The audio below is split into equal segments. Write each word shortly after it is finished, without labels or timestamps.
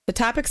The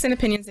topics and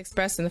opinions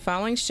expressed in the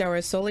following show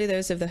are solely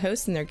those of the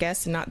host and their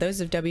guests and not those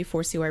of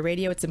W4CY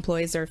Radio, its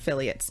employees, or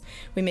affiliates.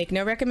 We make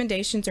no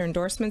recommendations or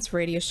endorsements for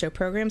radio show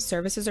programs,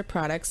 services, or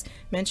products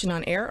mentioned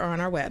on air or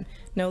on our web.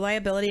 No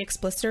liability,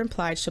 explicit or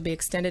implied, shall be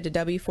extended to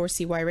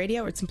W4CY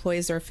Radio or its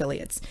employees or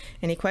affiliates.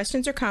 Any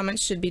questions or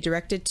comments should be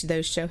directed to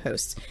those show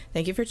hosts.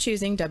 Thank you for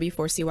choosing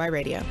W4CY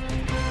Radio.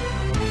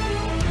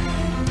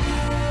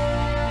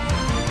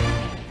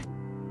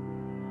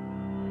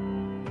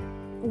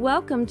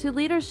 Welcome to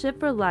Leadership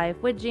for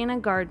Life with Gina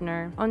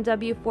Gardner on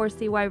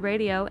W4CY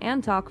Radio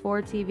and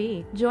Talk4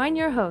 TV. Join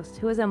your host,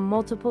 who is a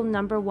multiple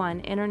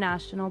 #1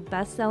 international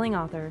best-selling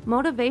author,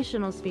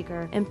 motivational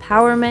speaker,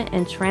 empowerment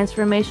and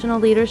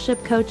transformational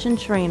leadership coach and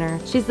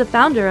trainer. She's the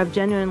founder of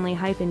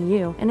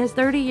Genuinely-You and has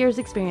 30 years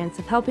experience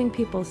of helping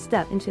people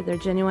step into their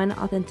genuine,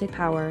 authentic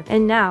power.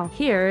 And now,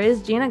 here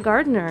is Gina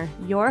Gardner,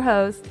 your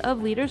host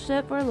of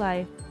Leadership for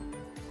Life.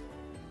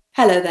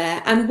 Hello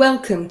there, and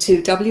welcome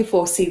to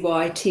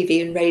W4CY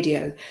TV and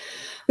Radio.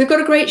 We've got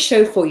a great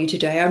show for you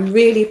today. I'm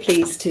really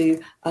pleased to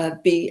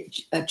be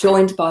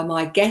joined by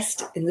my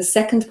guest in the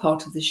second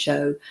part of the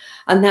show,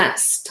 and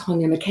that's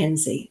Tonya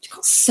McKenzie. She's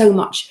got so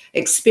much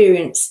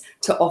experience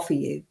to offer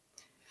you.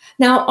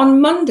 Now,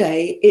 on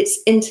Monday, it's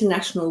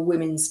International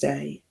Women's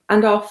Day,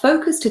 and our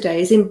focus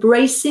today is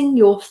embracing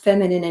your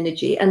feminine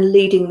energy and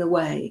leading the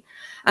way,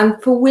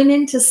 and for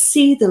women to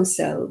see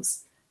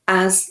themselves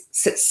as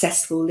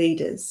successful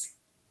leaders.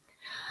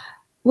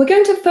 We're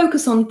going to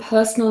focus on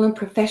personal and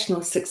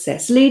professional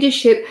success,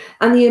 leadership,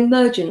 and the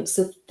emergence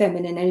of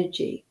feminine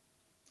energy.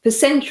 For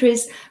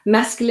centuries,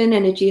 masculine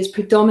energy has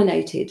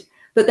predominated,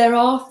 but there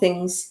are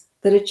things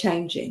that are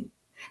changing.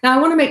 Now,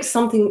 I want to make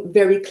something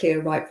very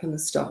clear right from the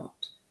start.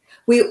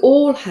 We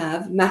all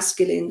have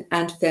masculine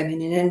and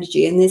feminine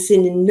energy, and this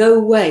in no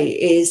way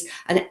is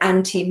an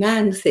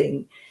anti-man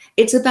thing.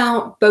 It's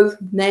about both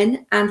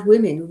men and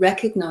women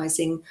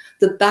recognizing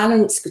the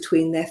balance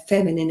between their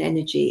feminine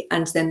energy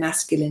and their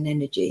masculine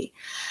energy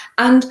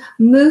and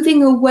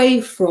moving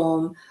away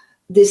from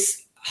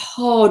this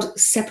hard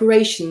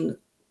separation,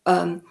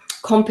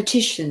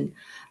 competition,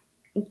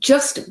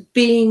 just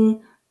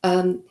being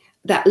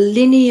that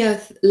linear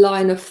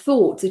line of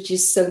thought that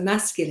is so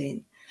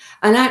masculine,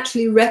 and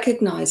actually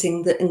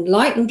recognizing that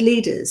enlightened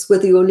leaders,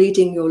 whether you're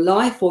leading your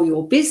life or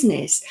your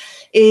business,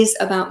 is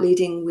about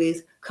leading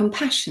with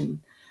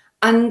compassion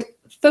and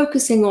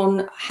focusing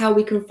on how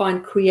we can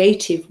find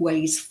creative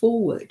ways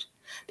forward,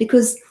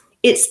 because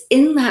it's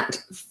in that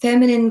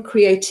feminine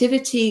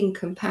creativity and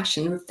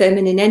compassion,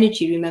 feminine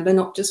energy, remember,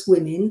 not just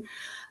women,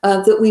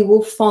 that we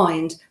will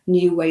find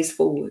new ways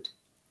forward.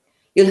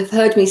 You'll have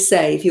heard me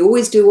say, if you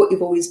always do what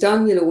you've always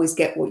done, you'll always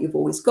get what you've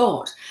always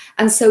got.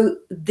 And so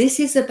this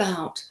is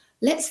about,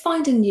 let's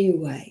find a new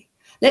way.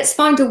 Let's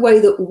find a way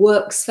that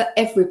works for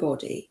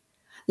everybody.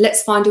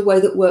 Let's find a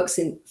way that works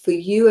for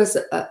you as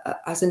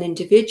an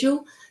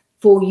individual,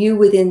 for you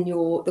within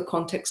the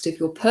context of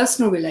your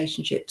personal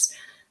relationships,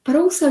 but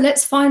also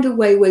let's find a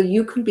way where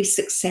you can be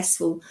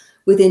successful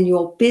within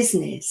your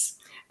business.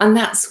 And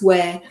that's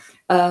where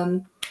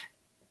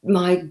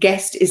my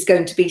guest is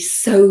going to be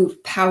so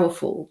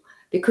powerful,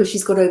 because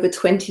she's got over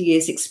 20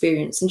 years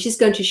experience and she's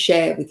going to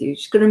share with you.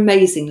 She's got an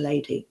amazing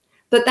lady,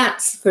 but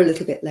that's for a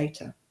little bit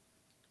later.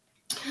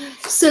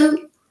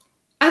 So,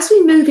 as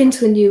we move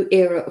into a new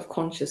era of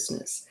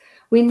consciousness,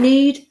 we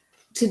need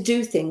to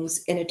do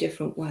things in a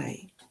different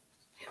way.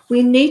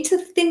 We need to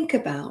think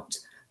about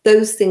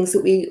those things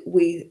that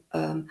we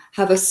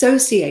have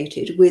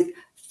associated with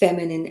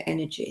feminine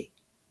energy.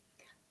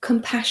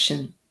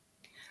 Compassion.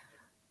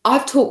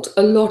 I've talked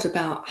a lot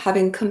about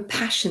having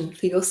compassion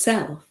for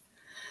yourself.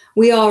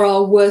 We are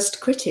our worst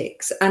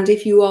critics, and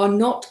if you are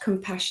not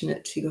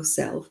compassionate to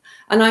yourself,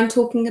 and I'm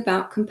talking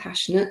about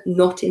compassionate,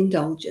 not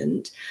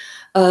indulgent,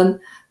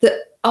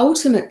 that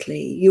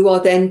ultimately you are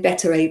then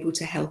better able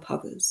to help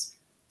others.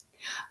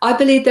 I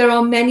believe there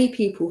are many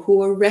people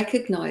who are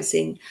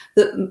recognizing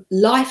that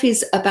life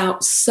is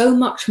about so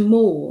much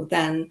more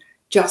than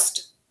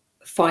just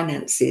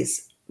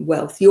finances,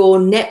 wealth. Your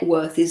net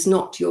worth is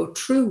not your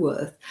true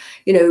worth.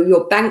 You know,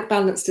 your bank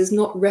balance does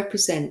not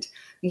represent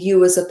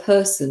you as a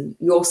person,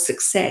 your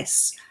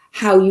success,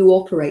 how you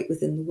operate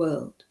within the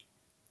world.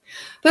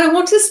 But I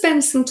want to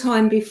spend some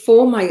time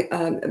before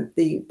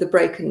the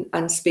break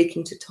and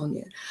speaking to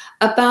Tonya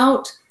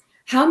about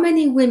how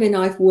many women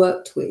I've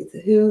worked with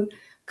who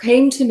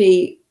came to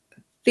me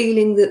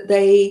feeling that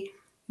they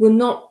were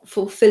not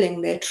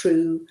fulfilling their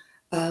true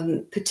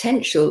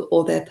potential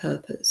or their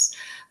purpose,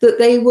 that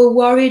they were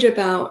worried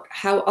about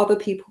how other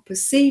people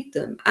perceived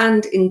them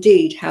and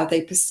indeed how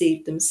they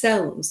perceived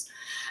themselves.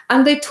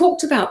 And they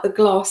talked about the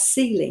glass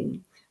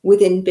ceiling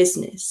within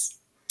business.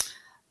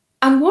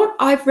 And what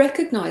I've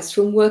recognized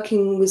from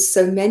working with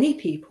so many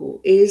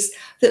people is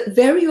that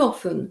very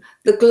often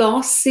the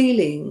glass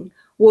ceiling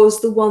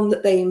was the one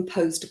that they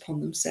imposed upon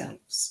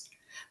themselves.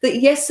 That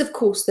yes, of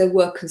course, there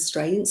were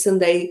constraints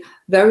and they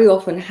very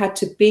often had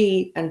to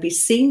be and be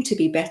seen to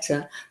be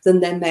better than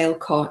their male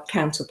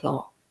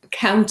counterpart.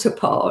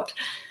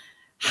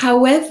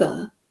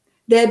 However,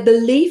 their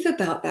belief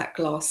about that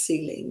glass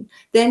ceiling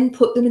then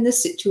put them in the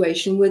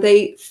situation where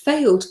they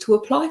failed to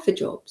apply for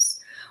jobs,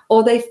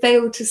 or they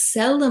failed to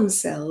sell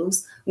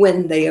themselves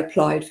when they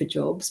applied for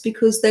jobs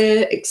because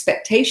their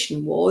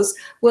expectation was,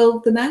 well,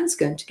 the man's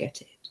going to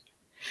get it.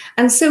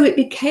 And so it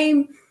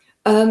became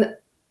a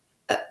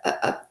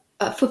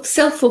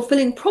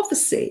self-fulfilling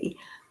prophecy.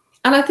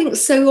 And I think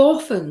so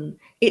often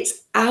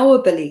it's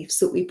our beliefs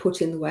that we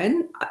put in the way.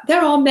 And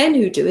there are men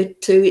who do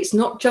it too. It's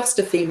not just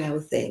a female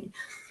thing.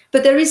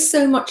 But there is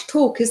so much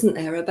talk, isn't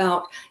there,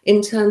 about,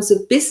 in terms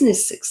of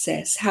business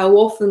success, how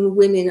often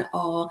women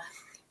are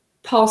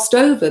passed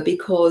over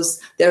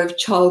because they're of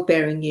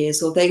childbearing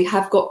years, or they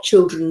have got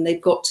children and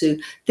they've got to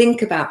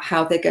think about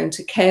how they're going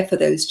to care for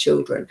those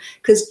children.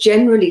 Because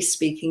generally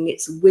speaking,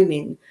 it's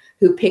women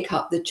who pick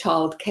up the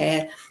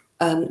childcare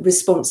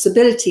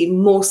responsibility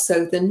more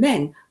so than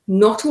men.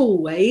 Not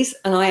always,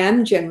 and I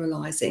am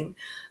generalizing,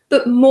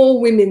 but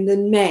more women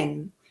than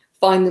men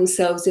find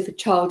themselves, if a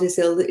child is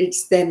ill, that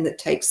it's them that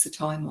takes the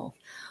time off,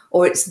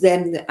 or it's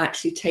them that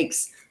actually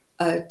takes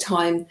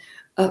time,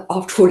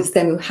 after all, it's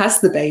them who has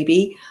the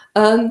baby,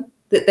 that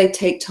they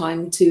take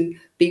time to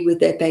be with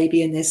their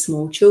baby and their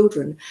small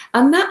children.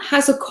 And that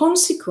has a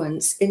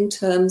consequence in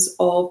terms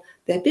of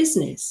their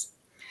business.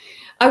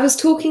 I was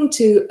talking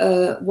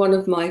to one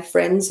of my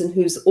friends, and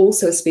who's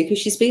also a speaker.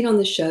 She's been on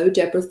the show,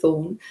 Deborah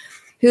Thorne,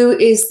 who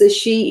is the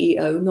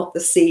CEO, not the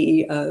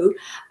CEO.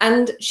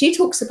 And she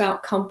talks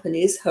about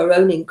companies, her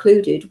own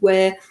included,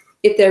 where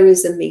if there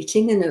is a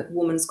meeting and a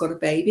woman's got a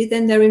baby,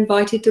 then they're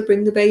invited to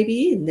bring the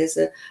baby in. There's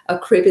a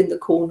crib in the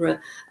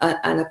corner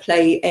and a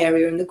play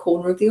area in the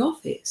corner of the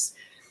office.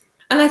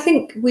 And I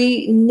think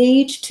we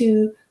need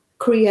to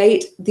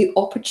create the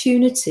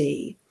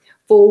opportunity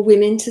for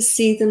women to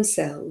see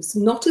themselves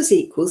not as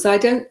equals. I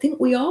don't think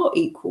we are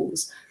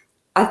equals.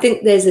 I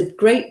think there's a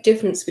great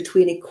difference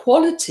between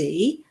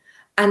equality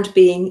and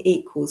being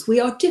equals. We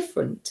are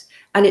different,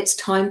 and it's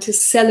time to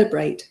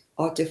celebrate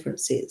our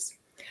differences.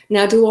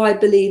 Now, do I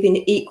believe in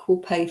equal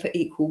pay for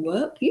equal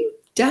work? You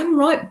damn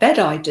right bet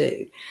I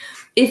do.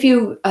 If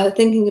you are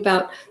thinking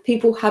about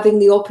people having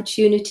the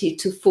opportunity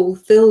to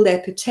fulfill their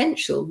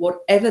potential,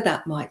 whatever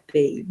that might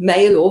be,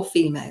 male or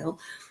female,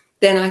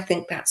 then I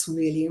think that's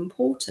really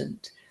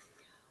important.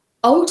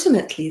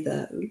 Ultimately,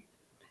 though,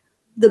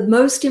 the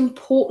most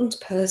important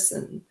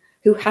person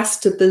who has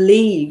to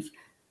believe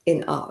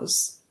in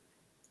us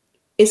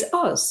is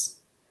us.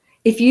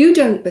 If you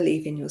don't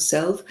believe in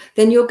yourself,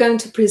 then you're going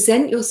to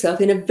present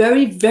yourself in a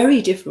very, very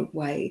different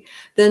way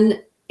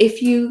than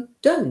if you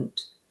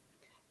don't.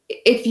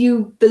 If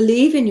you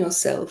believe in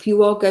yourself,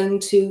 you are going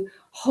to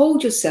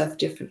hold yourself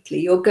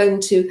differently. You're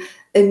going to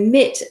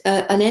emit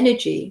an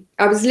energy.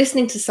 I was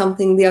listening to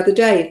something the other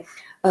day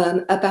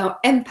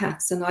about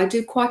empaths, and I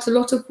do quite a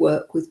lot of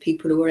work with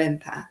people who are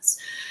empaths.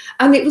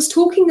 And it was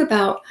talking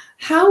about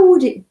how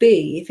would it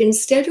be if,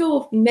 instead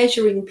of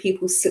measuring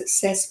people's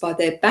success by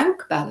their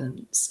bank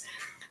balance,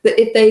 that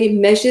if they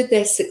measured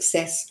their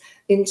success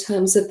in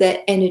terms of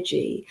their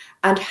energy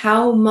and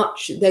how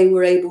much they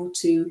were able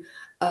to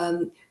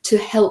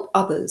help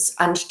others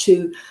and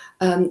to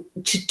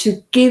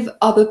give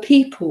other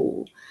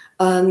people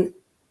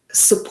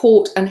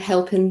support and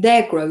help in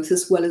their growth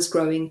as well as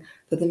growing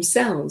for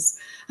themselves.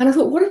 And I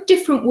thought, what a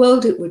different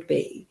world it would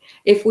be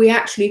if we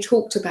actually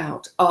talked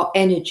about our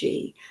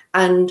energy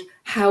and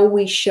how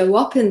we show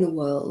up in the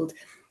world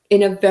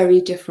in a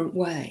very different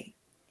way.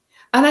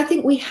 And I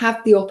think we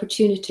have the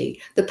opportunity.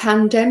 The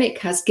pandemic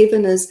has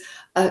given us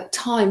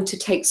time to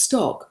take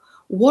stock.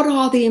 What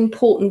are the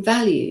important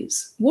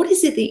values? What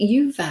is it that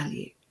you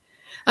value?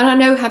 And I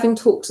know, having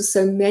talked to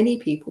so many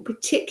people,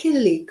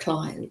 particularly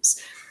clients,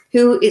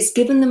 who it's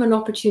given them an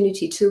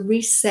opportunity to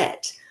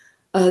reset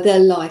their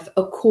life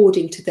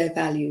according to their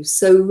values.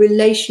 So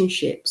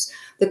relationships,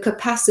 the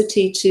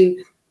capacity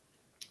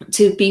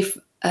to be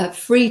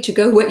free to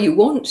go where you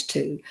want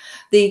to,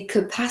 the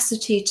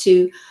capacity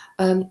to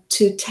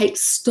take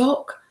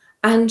stock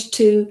and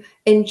to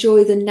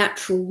enjoy the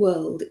natural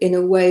world in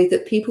a way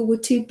that people were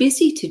too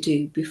busy to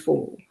do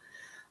before,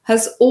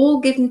 has all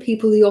given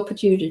people the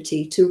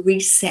opportunity to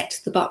reset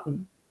the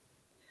button.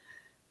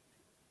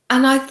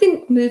 And I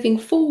think moving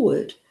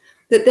forward,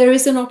 that there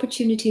is an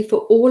opportunity for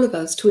all of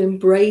us to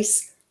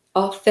embrace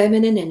our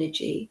feminine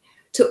energy,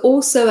 to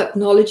also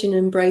acknowledge and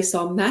embrace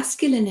our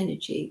masculine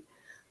energy,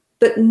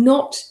 but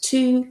not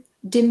to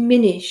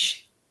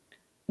diminish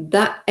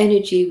that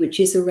energy which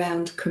is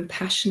around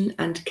compassion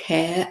and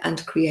care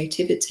and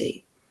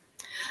creativity.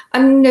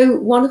 And you know,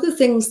 one of the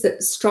things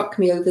that struck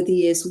me over the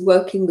years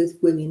working with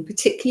women,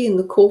 particularly in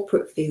the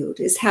corporate field,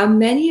 is how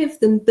many of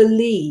them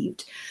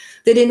believed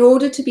that in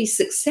order to be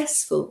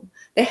successful,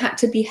 they had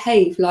to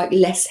behave like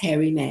less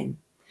hairy men.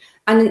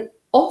 And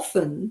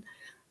often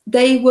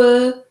they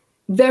were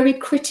very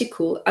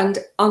critical and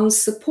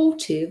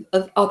unsupportive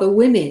of other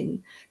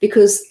women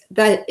because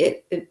that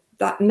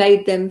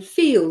made them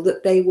feel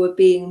that they were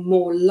being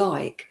more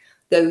like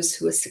those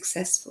who are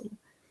successful.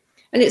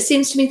 And it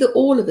seems to me that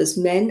all of us,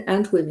 men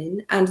and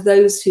women, and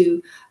those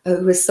who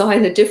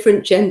assign a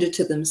different gender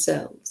to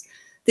themselves,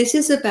 This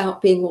is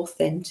about being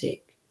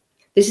authentic.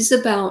 This is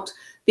about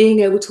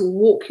being able to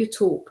walk your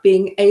talk,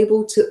 being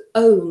able to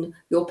own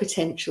your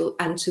potential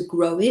and to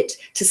grow it,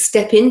 to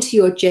step into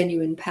your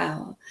genuine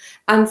power,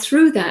 and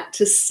through that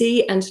to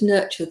see and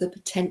nurture the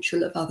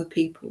potential of other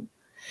people.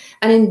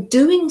 And in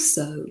doing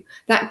so,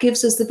 that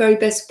gives us the very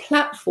best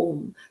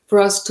platform for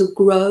us to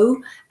grow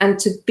and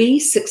to be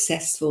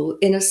successful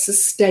in a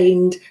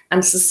sustained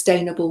and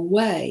sustainable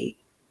way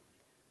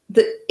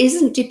that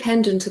isn't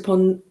dependent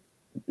upon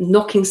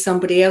knocking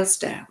somebody else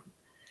down,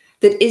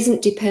 that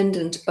isn't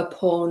dependent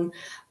upon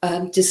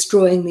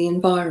destroying the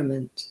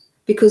environment.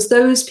 Because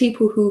those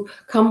people who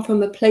come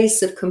from a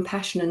place of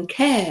compassion and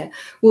care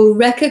will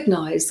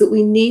recognize that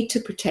we need to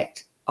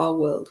protect our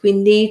world. We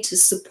need to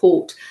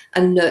support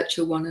and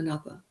nurture one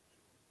another.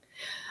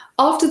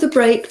 After the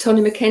break,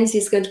 Tonya McKenzie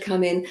is going to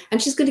come in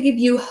and she's going to give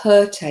you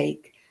her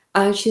take.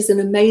 She's an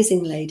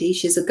amazing lady.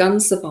 She's a gun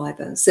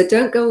survivor. So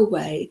don't go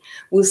away.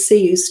 We'll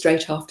see you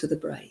straight after the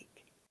break.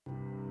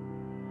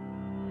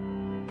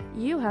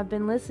 You have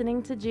been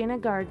listening to Gina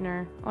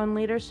Gardner on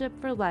Leadership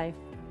for Life.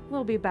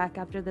 We'll be back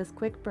after this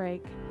quick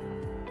break.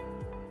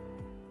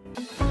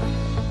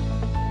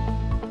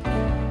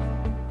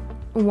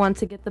 Want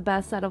to get the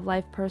best out of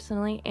life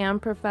personally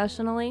and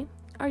professionally?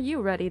 Are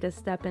you ready to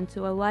step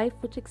into a life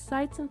which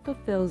excites and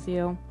fulfills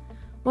you?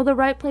 Well, the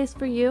right place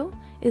for you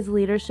is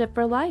Leadership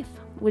for Life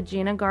with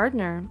Gina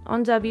Gardner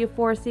on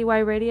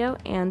W4CY Radio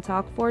and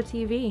Talk4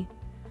 TV.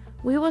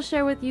 We will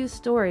share with you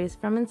stories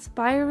from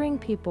inspiring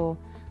people,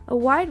 a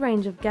wide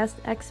range of guest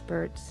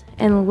experts,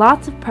 and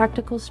lots of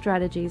practical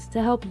strategies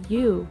to help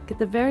you get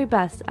the very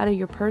best out of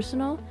your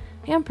personal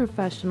and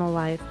professional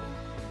life.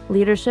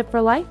 Leadership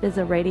for Life is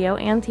a radio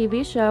and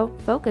TV show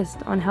focused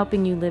on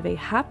helping you live a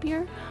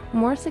happier,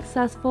 more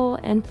successful,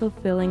 and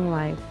fulfilling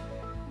life.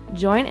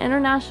 Join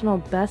international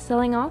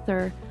best-selling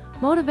author,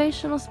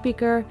 motivational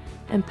speaker,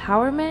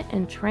 empowerment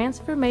and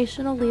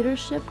transformational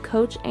leadership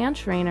coach and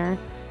trainer,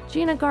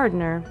 Gina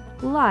Gardner,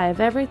 live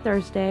every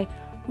Thursday,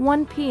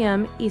 1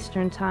 p.m.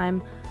 Eastern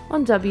Time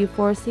on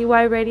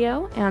W4CY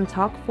Radio and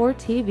Talk4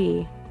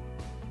 TV.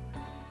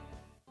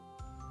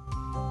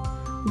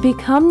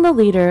 Become the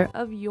leader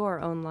of your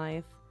own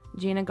life.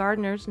 Gina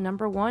Gardner's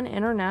 #1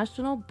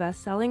 international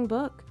best-selling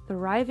book,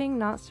 Thriving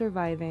Not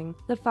Surviving,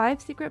 The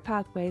 5 Secret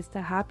Pathways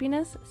to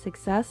Happiness,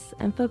 Success,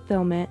 and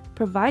Fulfillment,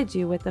 provides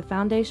you with the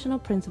foundational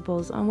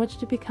principles on which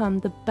to become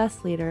the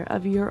best leader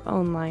of your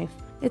own life.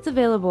 It's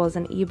available as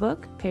an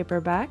ebook,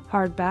 paperback,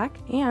 hardback,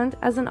 and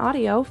as an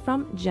audio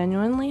from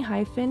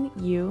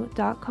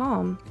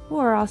genuinely-u.com,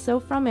 or also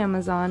from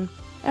Amazon.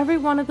 Every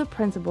one of the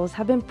principles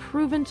have been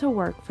proven to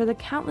work for the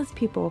countless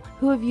people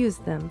who have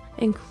used them,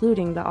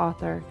 including the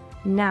author.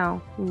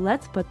 Now,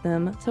 let's put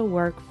them to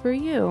work for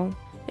you.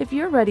 If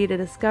you're ready to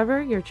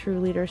discover your true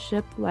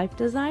leadership life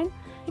design,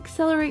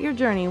 accelerate your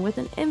journey with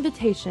an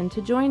invitation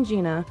to join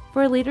Gina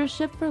for a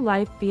Leadership for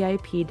Life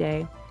VIP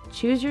Day.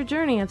 Choose your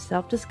journey of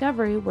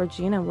self-discovery where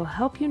Gina will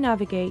help you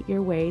navigate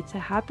your way to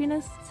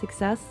happiness,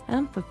 success,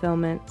 and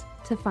fulfillment.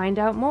 To find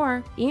out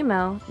more,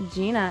 email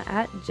Gina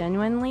at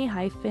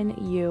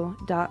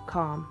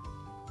genuinely-u.com.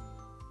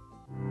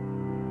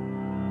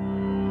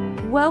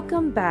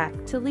 Welcome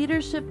back to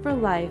Leadership for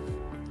Life.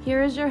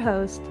 Here is your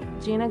host,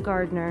 Gina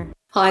Gardner.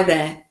 Hi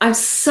there. I'm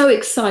so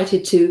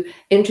excited to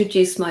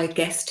introduce my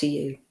guest to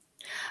you.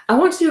 I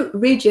want to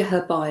read you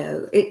her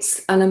bio.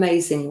 It's an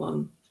amazing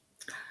one.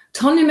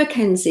 Tonya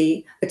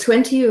McKenzie, a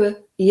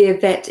 20-year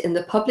vet in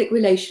the public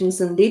relations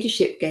and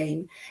leadership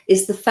game,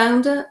 is the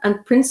founder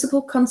and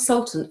principal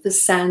consultant for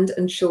Sand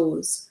and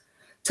Shores.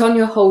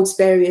 Tonya holds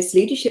various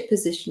leadership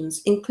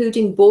positions,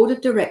 including board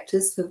of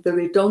directors of the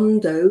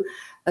Redondo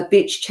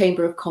Beach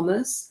Chamber of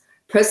Commerce,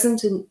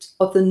 president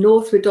of the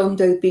North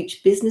Redondo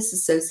Beach Business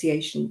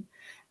Association,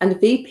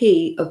 and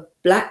VP of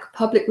Black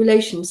Public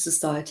Relations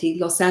Society,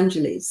 Los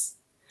Angeles.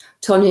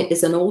 Tonya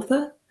is an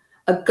author,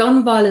 a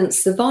gun violence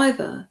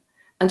survivor,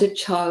 and a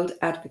child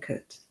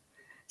advocate.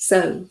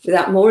 So,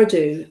 without more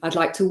ado, I'd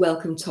like to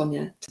welcome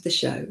Tonya to the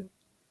show.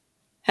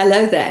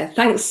 Hello there.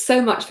 Thanks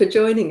so much for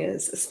joining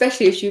us,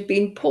 especially as you've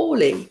been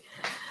poorly.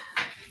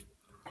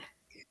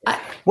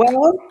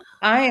 Well,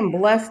 I am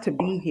blessed to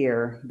be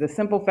here. The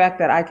simple fact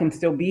that I can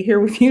still be here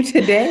with you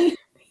today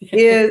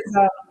is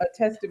a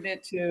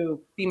testament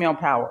to female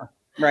power,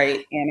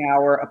 right? And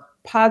our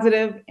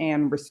positive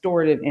and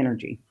restorative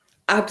energy.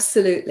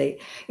 Absolutely.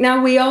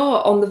 Now, we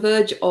are on the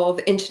verge of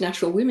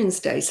International Women's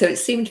Day, so it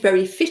seemed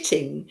very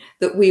fitting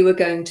that we were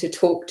going to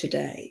talk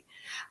today.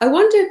 I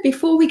wonder,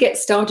 before we get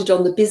started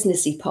on the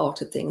businessy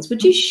part of things,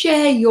 would you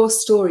share your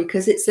story?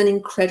 Because it's an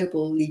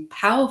incredibly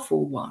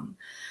powerful one.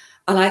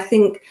 And I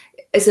think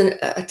is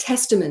a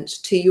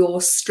testament to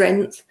your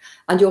strength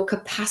and your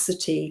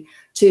capacity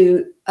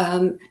to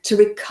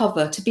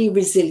recover, to be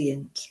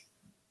resilient.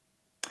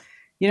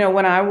 You know,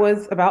 when I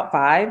was about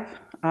 5,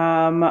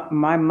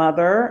 my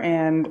mother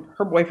and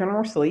her boyfriend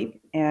were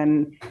asleep,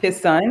 and his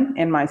son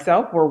and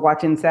myself were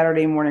watching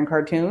Saturday morning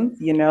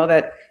cartoons. You know,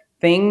 that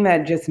thing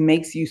that just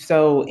makes you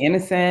so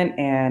innocent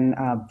and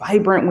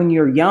vibrant when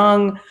you're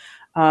young.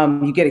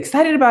 You get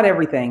excited about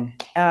everything.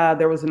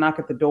 There was a knock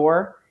at the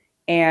door,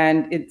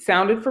 and it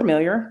sounded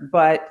familiar,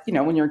 but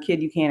when you're a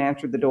kid, you can't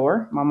answer the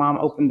door. My mom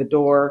opened the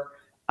door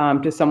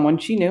to someone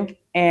she knew,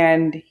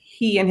 and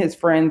he and his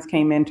friends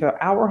came into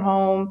our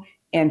home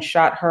and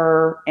shot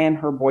her and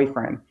her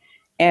boyfriend,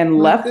 and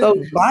left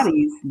those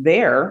bodies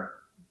there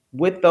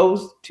with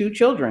those two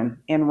children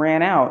and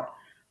ran out.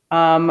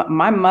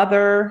 My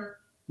mother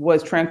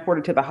was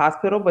transported to the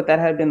hospital, but that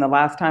had been the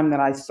last time that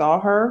I saw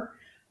her.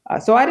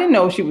 So I didn't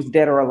know if she was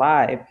dead or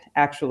alive,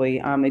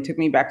 actually. They took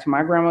me back to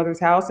my grandmother's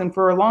house, and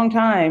for a long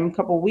time, a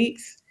couple of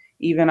weeks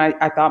even,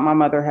 I thought my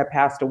mother had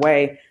passed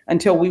away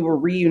until we were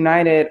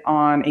reunited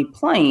on a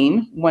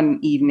plane one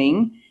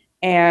evening.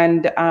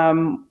 And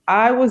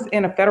I was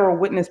in a federal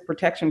witness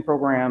protection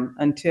program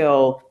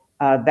until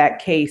that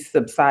case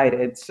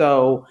subsided.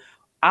 So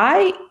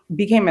I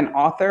became an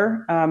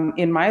author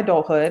in my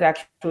adulthood,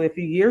 actually a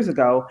few years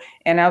ago,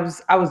 and I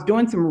was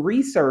doing some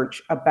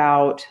research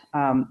about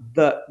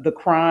the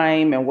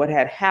crime and what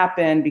had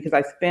happened, because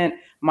I spent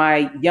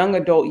my young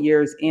adult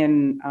years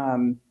in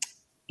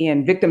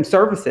victim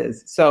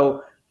services.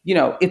 So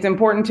it's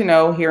important to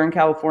know here in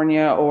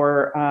California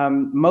or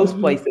most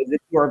places,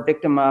 if you're a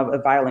victim of a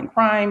violent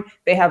crime,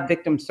 they have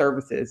victim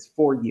services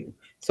for you.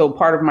 So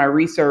part of my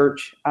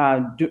research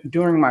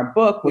during my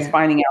book was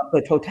finding out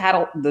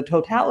the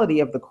totality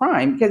of the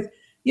crime, because,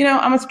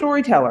 I'm a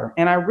storyteller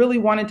and I really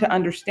wanted to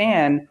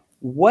understand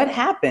what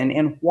happened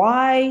and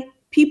why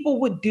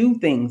people would do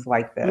things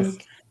like this.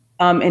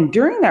 And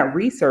during that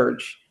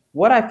research,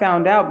 what I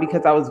found out,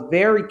 because I was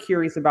very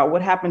curious about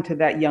what happened to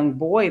that young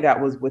boy that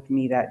was with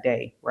me that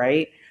day,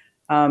 right?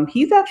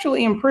 He's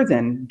actually in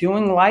prison,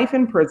 doing life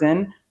in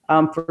prison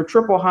for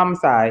triple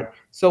homicide.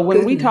 So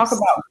when we talk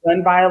about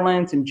gun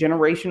violence and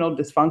generational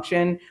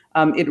dysfunction,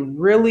 it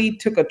really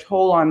took a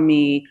toll on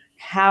me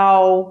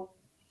how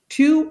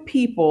two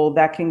people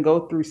that can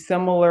go through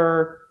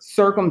similar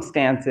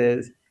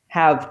circumstances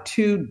have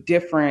two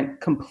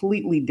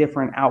completely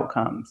different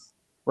outcomes,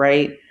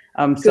 right?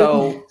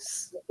 So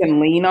can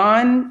lean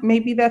on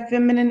maybe that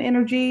feminine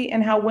energy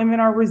and how women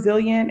are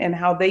resilient and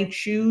how they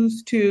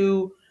choose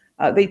to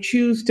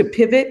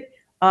pivot.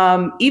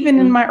 Even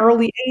in my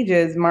early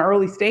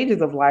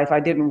stages of life, I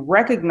didn't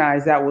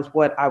recognize that was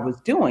what I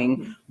was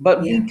doing.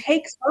 But we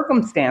take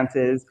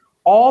circumstances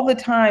all the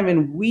time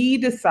and we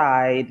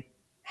decide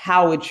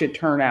how it should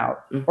turn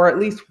out, or at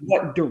least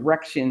what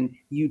direction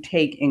you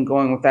take in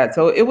going with that.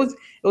 So it was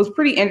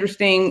pretty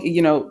interesting.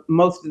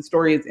 Most of the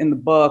story is in the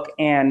book,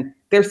 and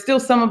there's still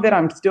some of it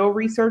I'm still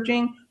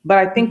researching, but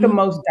I think the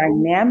most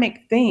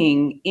dynamic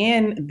thing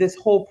in this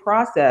whole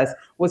process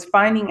was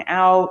finding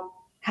out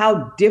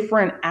how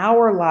different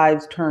our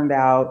lives turned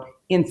out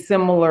in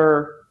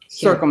similar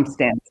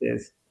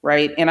circumstances,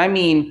 right? And I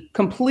mean,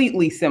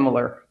 completely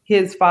similar.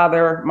 His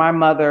father, my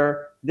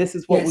mother, this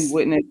is what we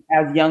witnessed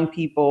as young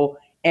people.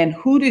 And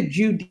who did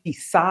you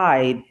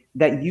decide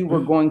that you were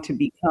going to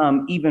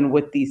become, even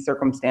with these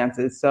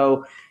circumstances?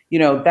 So,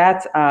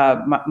 that's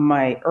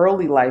my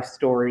early life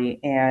story.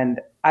 And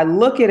I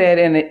look at it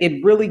and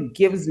it really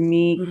gives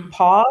me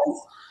pause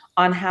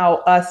on how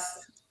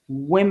us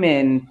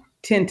women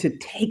tend to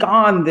take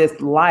on this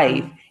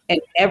life and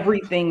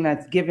everything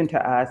that's given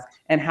to us,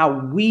 and how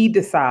we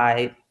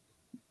decide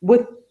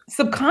with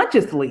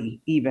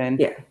subconsciously even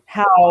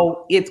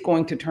how it's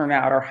going to turn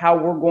out, or how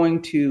we're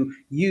going to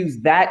use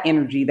that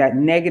energy, that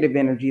negative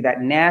energy,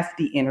 that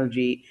nasty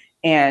energy,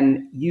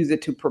 and use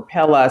it to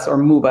propel us or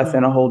move us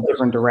in a whole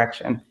different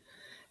direction.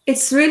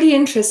 It's really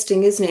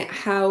interesting, isn't it?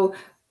 How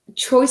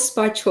choice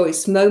by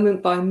choice,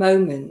 moment by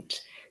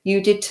moment,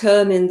 you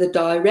determine the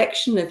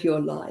direction of your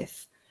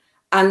life.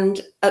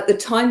 And at the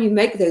time you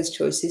make those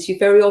choices, you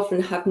very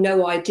often have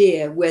no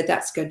idea where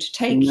that's going to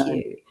take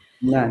you.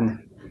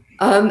 None.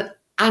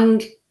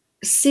 And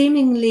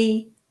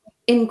seemingly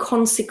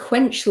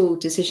inconsequential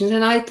decisions.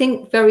 And I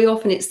think very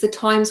often it's the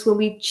times when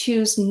we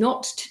choose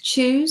not to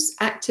choose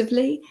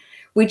actively.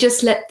 We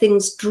just let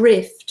things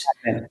drift,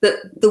 that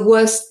the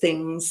worst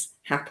things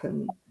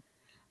happen.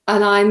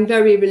 And I'm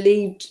very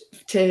relieved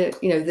to,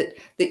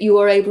 that you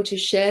are able to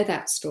share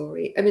that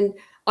story. I mean,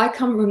 I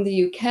come from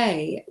the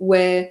UK,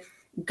 where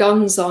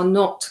guns are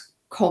not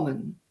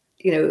common.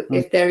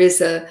 If there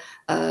is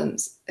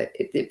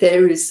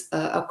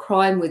a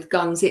crime with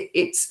guns,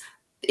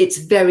 it's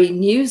very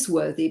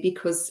newsworthy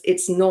because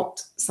it's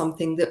not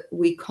something that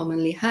we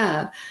commonly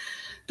have.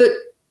 But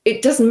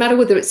it doesn't matter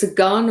whether it's a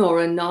gun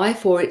or a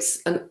knife or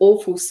it's an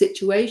awful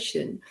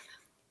situation.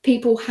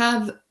 People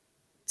have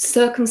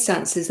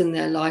circumstances in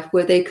their life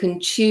where they can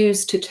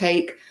choose to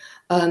take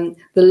the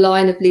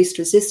line of least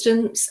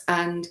resistance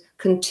and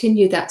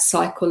continue that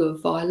cycle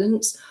of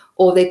violence,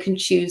 or they can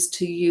choose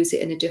to use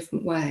it in a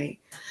different way.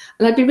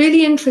 And I'd be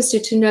really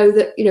interested to know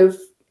that,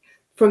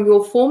 from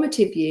your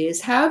formative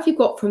years, how have you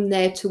got from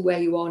there to where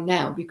you are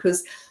now?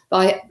 Because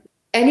by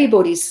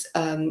anybody's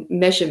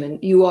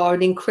measurement, you are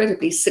an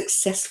incredibly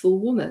successful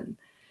woman.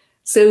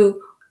 So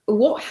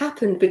what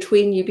happened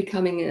between you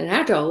becoming an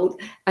adult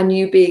and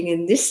you being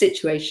in this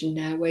situation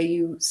now where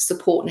you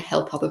support and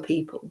help other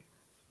people?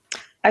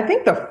 I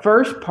think the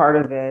first part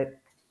of it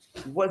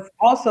was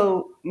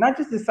also not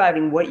just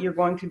deciding what you're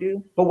going to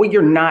do, but what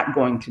you're not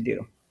going to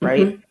do,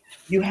 right? Mm-hmm.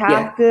 You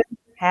have to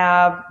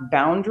have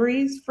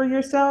boundaries for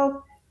yourself.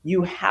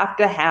 You have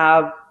to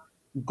have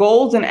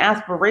goals and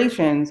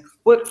aspirations,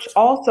 which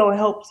also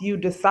helps you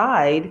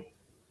decide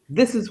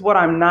this is what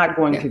I'm not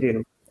going to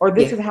do, or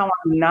this is how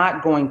I'm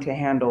not going to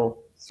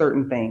handle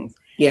certain things.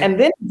 And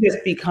then it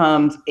just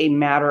becomes a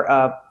matter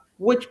of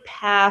which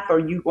path are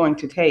you going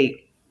to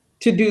take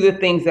to do the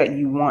things that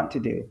you want to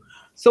do.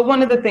 So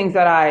one of the things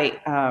that I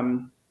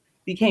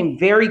became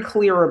very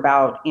clear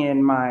about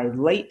in my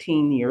late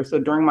teen years, so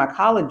during my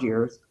college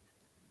years,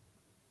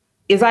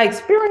 is I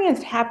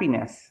experienced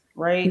happiness,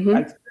 right? Mm-hmm. I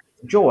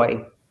experienced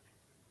joy.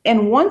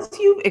 And once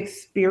you've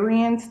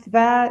experienced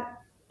that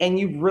and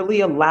you've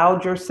really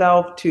allowed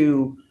yourself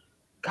to,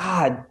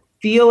 God,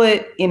 feel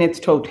it in its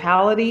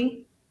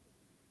totality,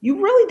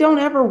 you really don't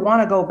ever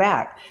want to go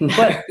back. No.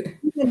 But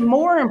even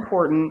more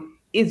important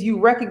is you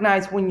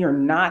recognize when you're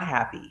not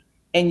happy,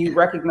 and you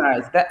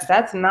recognize that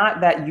that's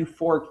not that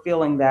euphoric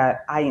feeling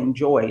that I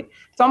enjoyed.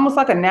 It's almost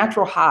like a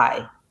natural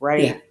high,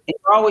 right? Yeah. And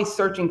you're always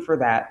searching for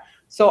that.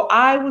 So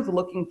I was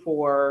looking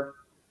for,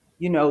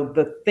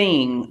 the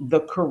thing,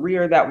 the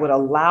career that would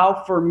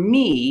allow for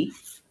me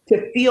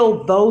to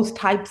feel those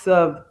types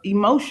of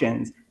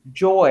emotions,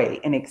 joy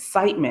and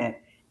excitement.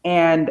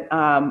 And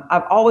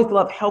I've always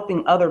loved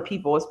helping other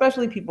people,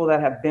 especially people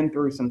that have been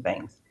through some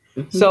things.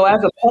 Mm-hmm. So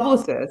as a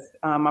publicist,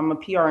 I'm a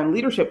PR and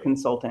leadership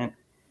consultant.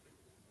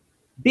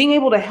 Being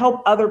able to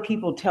help other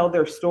people tell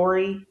their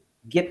story,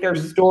 get their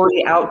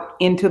story out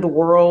into the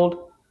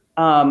world,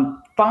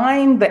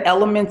 find the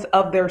elements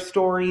of their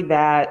story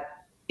that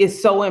is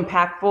so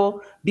impactful,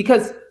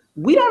 because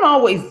we don't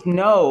always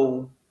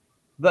know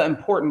the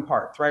important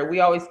parts, right? We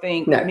always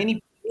think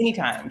many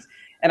times,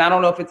 and I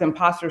don't know if it's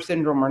imposter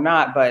syndrome or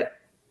not, but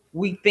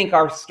we think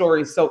our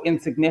story is so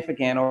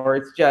insignificant, or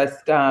it's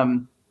just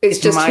it's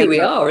just who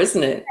we are,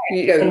 isn't it?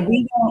 And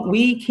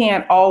we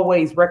can't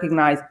always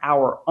recognize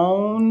our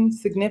own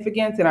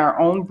significance and our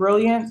own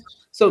brilliance.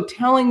 So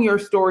telling your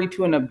story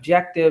to an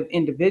objective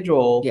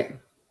individual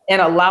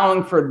and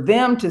allowing for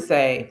them to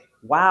say,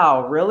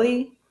 wow,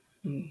 really?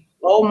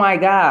 Oh my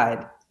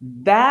God.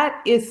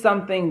 That is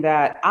something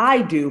that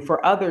I do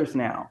for others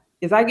now,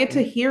 is I get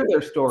to hear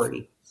their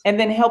story and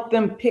then help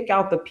them pick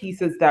out the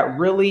pieces that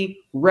really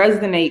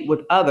resonate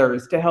with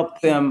others to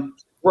help them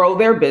grow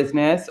their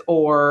business,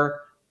 or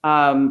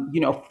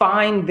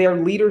find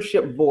their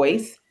leadership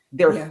voice,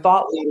 their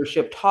thought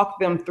leadership, talk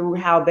them through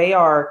how they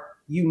are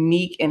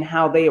unique and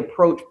how they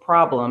approach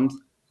problems.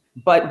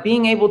 But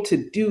being able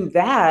to do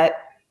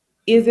that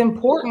is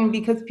important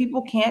because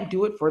people can't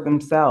do it for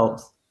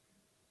themselves.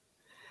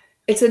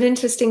 It's an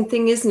interesting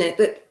thing, isn't it?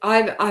 That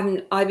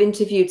I've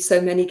interviewed so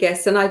many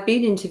guests, and I've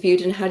been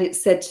interviewed and had it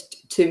said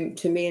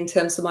to me in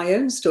terms of my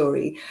own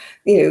story,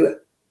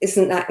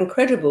 isn't that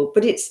incredible?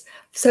 But it's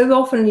so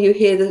often you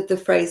hear the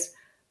phrase,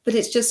 but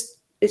it's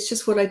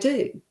just what I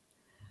do.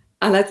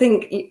 And I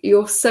think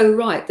you're so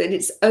right that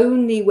it's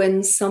only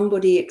when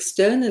somebody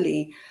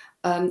externally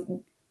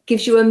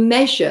gives you a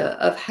measure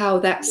of how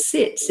that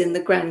sits in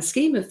the grand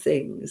scheme of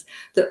things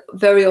that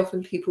very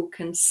often people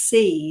can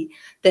see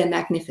their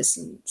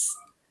magnificence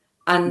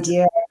and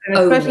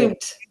especially own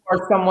it.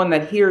 For someone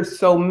that hears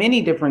so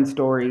many different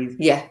stories,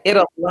 it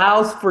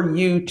allows for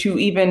you to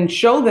even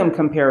show them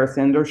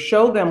comparisons or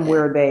show them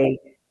where they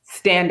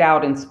stand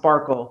out and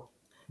sparkle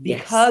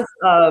because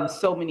of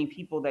so many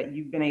people that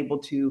you've been able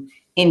to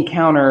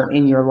encounter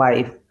in your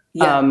life,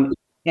 and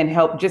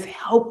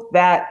help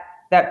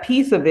that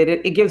piece of it.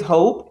 It gives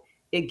hope.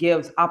 It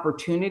gives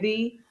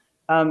opportunity.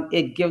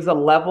 It gives a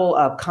level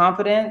of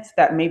confidence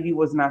that maybe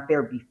was not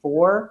there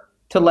before,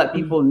 to let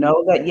people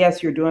know that,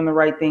 yes, you're doing the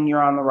right thing.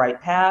 You're on the right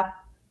path.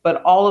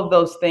 But all of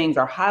those things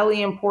are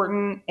highly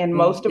important. And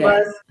most of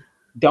us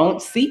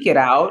don't seek it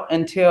out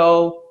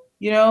until,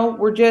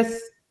 we're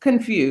just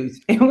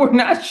confused and we're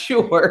not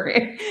sure.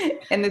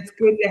 And it's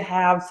good to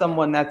have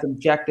someone that's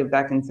objective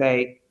that can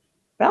say,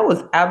 that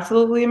was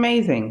absolutely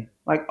amazing.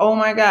 Like, oh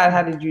my God,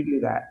 how did you do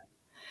that?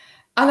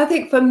 And I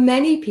think for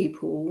many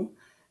people,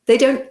 they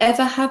don't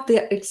ever have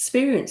the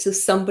experience of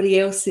somebody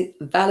else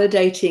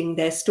validating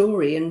their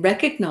story and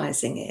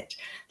recognizing it.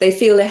 They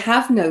feel they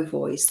have no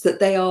voice, that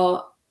they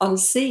are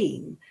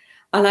unseen.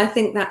 And I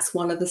think that's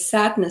one of the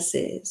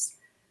sadnesses.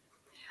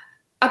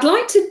 I'd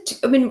like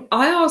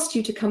I asked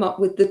you to come up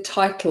with the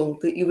title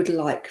that you would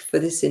like for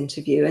this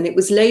interview, and it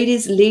was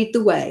Ladies Lead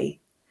the Way.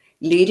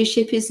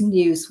 Leadership is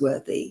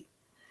Newsworthy.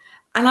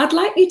 And I'd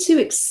like you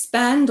to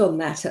expand on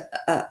that,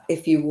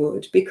 if you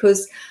would,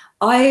 because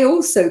I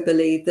also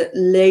believe that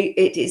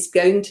it is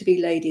going to be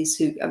ladies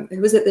who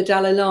was it the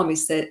Dalai Lama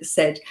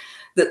said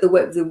that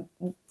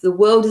the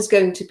world is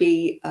going to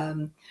be,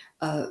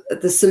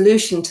 the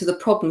solution to the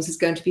problems is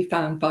going to be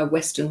found by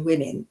Western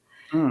women.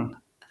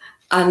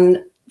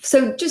 And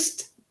so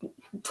just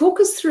talk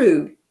us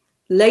through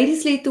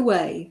Ladies Lead the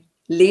Way,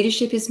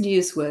 Leadership is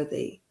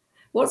Newsworthy.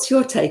 What's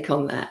your take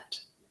on that?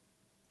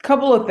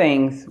 Couple of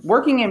things.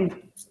 Working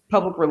in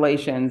public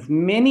relations,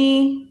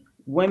 many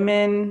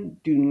women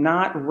do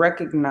not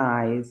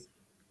recognize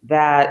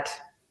that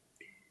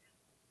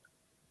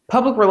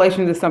public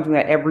relations is something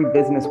that every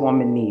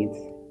businesswoman needs.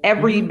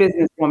 Every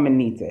businesswoman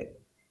needs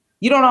it.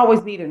 You don't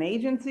always need an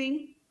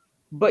agency,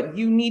 but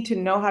you need to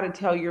know how to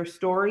tell your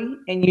story,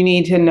 and you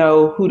need to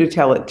know who to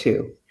tell it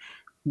to.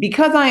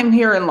 Because I am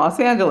here in Los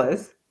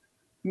Angeles,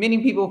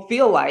 many people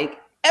feel like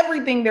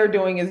everything they're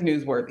doing is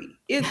newsworthy.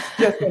 It's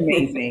just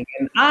amazing.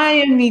 And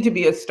I need to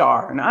be a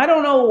star. And I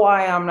don't know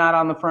why I'm not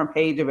on the front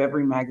page of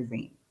every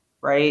magazine,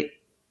 right?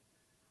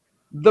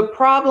 The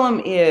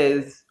problem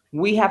is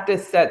we have to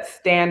set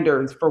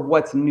standards for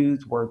what's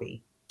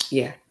newsworthy.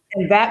 Yeah.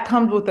 And that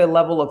comes with a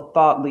level of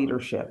thought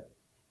leadership.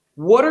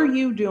 What are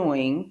you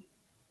doing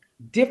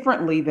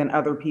differently than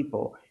other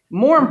people?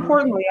 More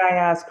importantly, I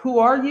ask, who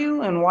are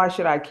you and why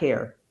should I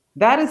care?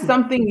 That is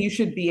something you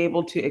should be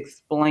able to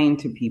explain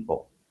to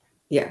people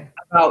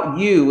about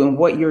you and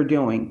what you're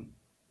doing.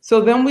 So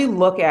then we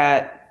look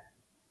at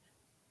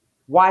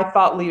why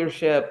thought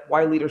leadership,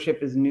 why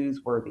leadership is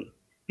newsworthy.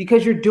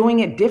 Because you're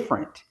doing it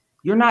different.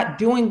 You're not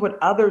doing what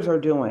others are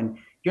doing.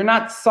 You're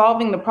not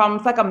solving the problem.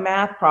 It's like a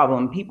math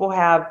problem. People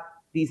have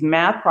these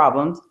math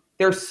problems.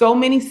 There's so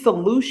many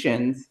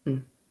solutions.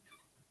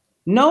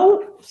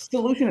 No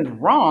solution is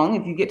wrong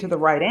if you get to the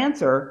right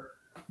answer,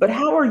 but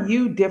how are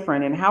you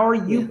different and how are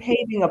you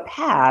paving a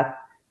path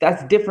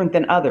that's different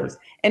than others?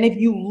 And if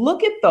you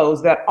look at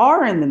those that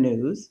are in the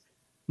news,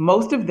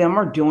 most of them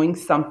are doing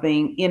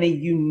something in a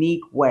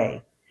unique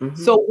way.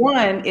 So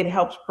one, it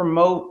helps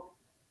promote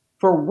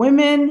for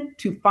women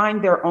to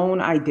find their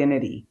own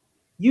identity.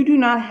 You do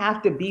not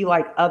have to be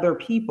like other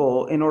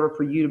people in order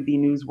for you to be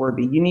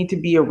newsworthy. You need to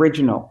be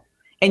original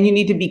and you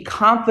need to be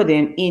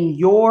confident in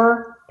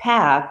your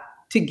path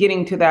to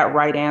getting to that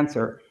right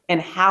answer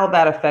and how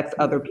that affects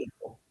other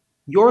people.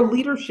 Your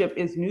leadership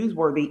is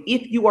newsworthy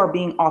if you are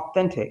being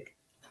authentic.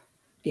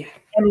 Yeah.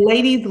 And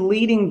ladies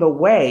leading the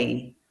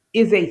way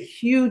is a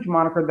huge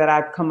moniker that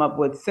I've come up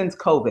with since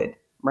COVID,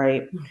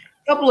 right?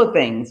 A couple of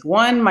things.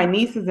 One, my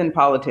niece is in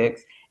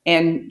politics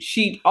and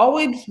she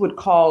always would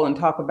call and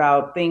talk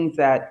about things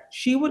that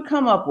she would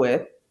come up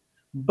with,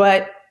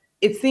 but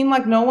it seemed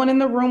like no one in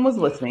the room was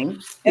listening.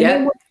 And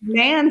then when a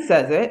man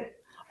says it,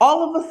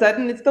 all of a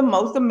sudden it's the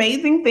most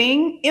amazing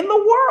thing in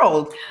the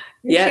world.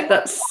 Yeah,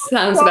 that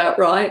sounds about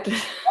right.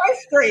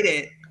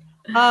 Frustrated.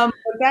 But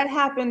that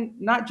happened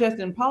not just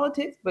in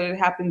politics, but it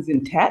happens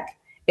in tech.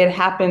 It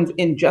happens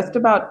in just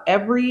about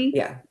every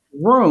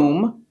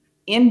room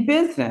in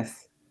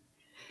business.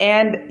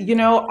 And, you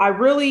know, I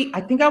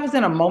think I was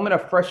in a moment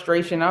of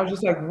frustration. I was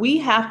just like, we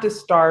have to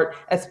start,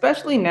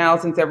 especially now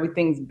since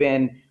everything's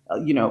been,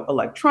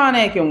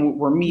 electronic and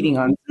we're meeting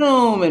on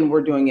Zoom and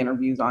we're doing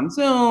interviews on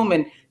Zoom.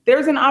 And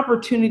there's an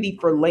opportunity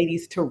for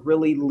ladies to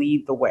really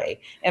lead the way.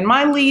 And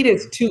my lead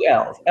is 2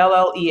 L's,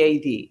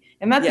 LLEAD.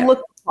 And that's look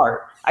the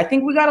part. I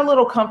think we got a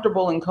little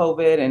comfortable in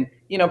COVID and,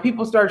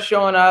 people start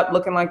showing up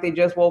looking like they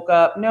just woke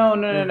up.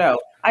 No.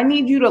 I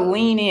need you to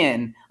lean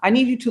in. I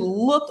need you to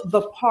look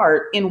the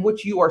part in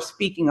which you are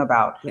speaking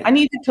about. Yeah. I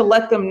need you to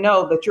let them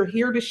know that you're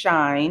here to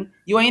shine.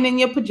 You ain't in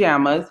your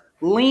pajamas.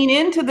 Lean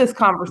into this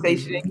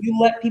conversation and you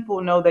let people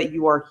know that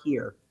you are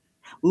here.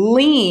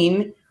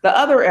 Lean, the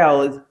other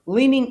L is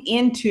leaning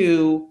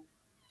into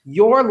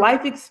your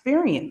life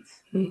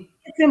experience.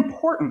 It's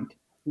important.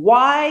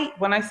 Why,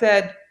 when I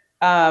said,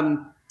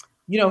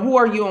 who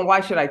are you and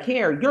why should I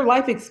care? Your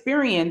life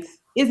experience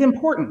is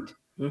important.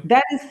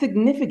 That is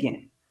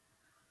significant.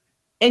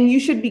 And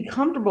you should be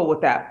comfortable with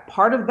that.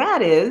 Part of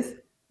that is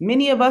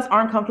many of us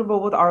aren't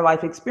comfortable with our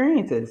life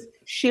experiences,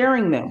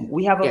 sharing them.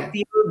 We have a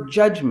fear of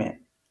judgment.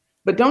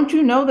 But don't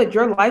you know that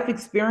your life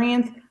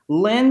experience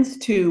lends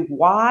to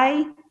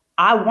why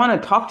I want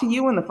to talk to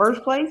you in the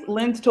first place,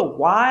 lends to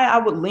why I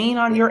would lean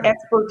on your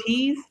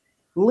expertise?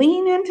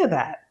 Lean into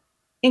that.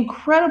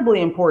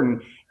 Incredibly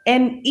important.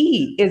 And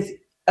E is,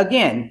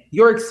 again,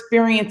 your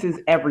experience is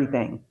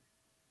everything.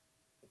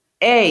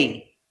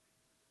 A,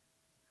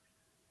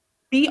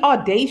 be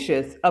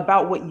audacious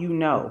about what you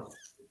know.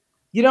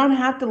 You don't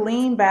have to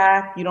lean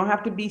back. You don't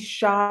have to be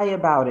shy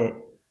about it.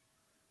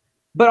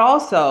 But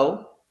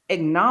also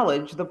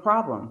acknowledge the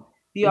problem.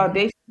 Be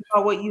audacious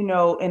about what you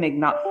know and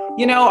acknowledge.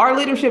 Our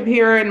leadership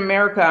here in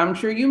America, I'm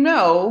sure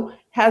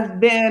has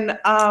been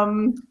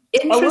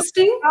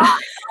interesting.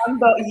 A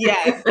little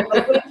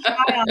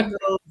shy on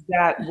those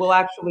that will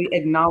actually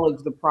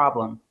acknowledge the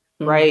problem,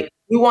 right?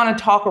 We want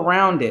to talk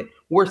around it.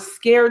 We're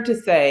scared to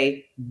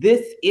say,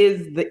 this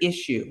is the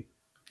issue.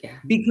 Yeah.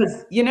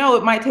 Because,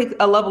 it might take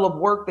a level of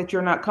work that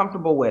you're not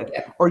comfortable with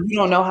or you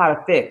don't know how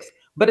to fix.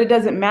 But it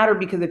doesn't matter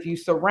because if you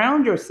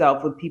surround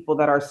yourself with people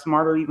that are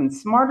smarter, even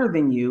smarter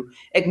than you,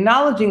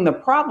 acknowledging the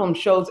problem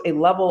shows a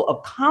level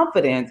of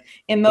confidence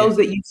in those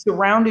that you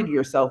surrounded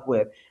yourself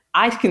with.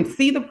 I can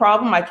see the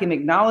problem. I can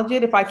acknowledge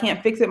it. If I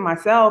can't fix it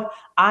myself,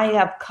 I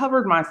have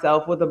covered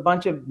myself with a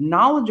bunch of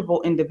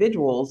knowledgeable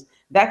individuals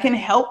that can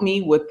help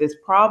me with this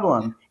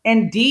problem.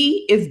 And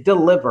D is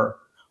deliver.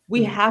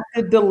 We have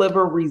to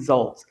deliver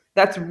results.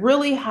 That's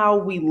really how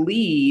we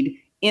lead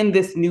in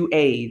this new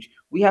age.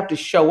 We have to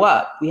show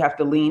up. We have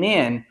to lean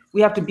in.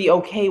 We have to be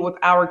okay with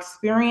our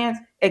experience,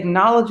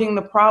 acknowledging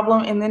the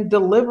problem, and then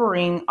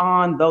delivering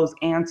on those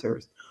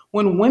answers.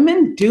 When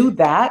women do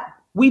that,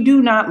 we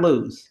do not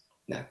lose.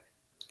 No.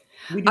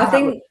 We do I not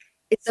think lose.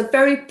 it's a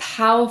very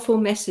powerful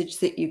message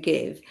that you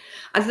give.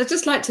 And I'd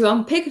just like to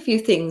unpick a few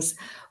things.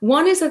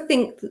 One is, I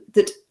think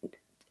that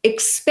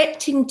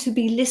expecting to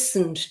be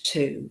listened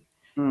to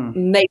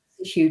makes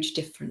a huge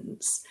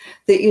difference.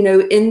 That, you know,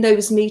 in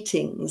those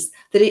meetings,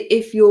 that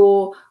if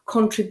your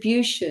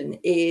contribution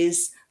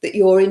is that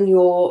you're in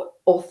your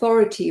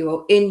authority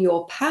or in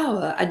your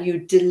power and you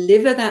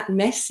deliver that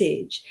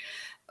message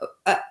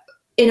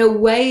in a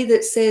way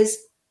that says,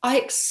 I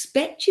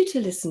expect you to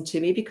listen to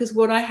me because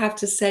what I have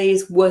to say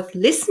is worth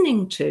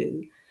listening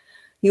to,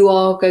 you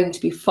are going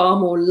to be far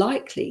more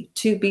likely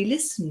to be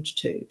listened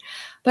to.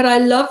 But I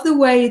love the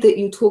way that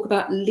you talk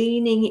about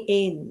leaning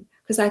in,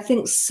 because I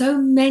think so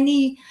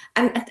many,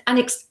 and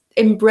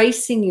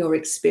embracing your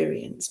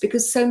experience,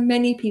 because so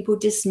many people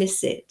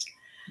dismiss it.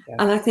 Yes.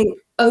 And I think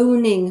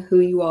owning who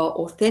you are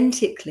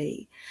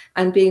authentically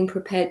and being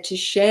prepared to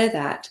share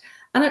that,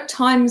 and at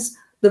times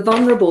the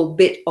vulnerable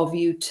bit of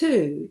you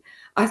too,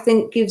 I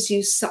think gives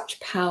you such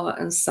power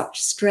and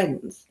such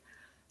strength.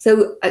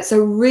 So it's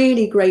a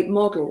really great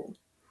model.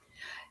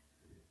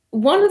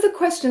 One of the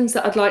questions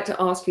that I'd like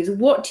to ask you is,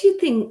 what do you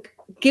think,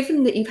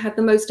 given that you've had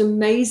the most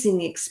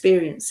amazing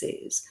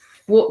experiences,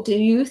 what do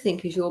you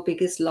think is your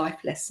biggest life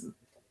lesson?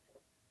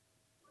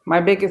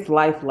 My biggest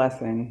life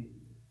lesson,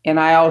 and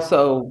I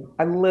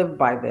live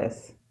by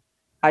this,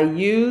 I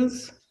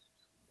use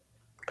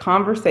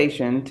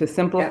conversation to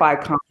simplify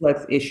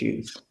complex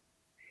issues.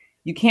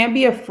 You can't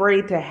be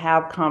afraid to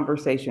have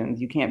conversations.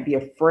 You can't be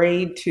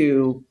afraid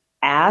to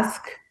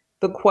ask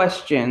the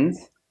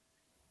questions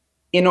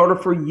in order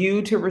for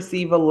you to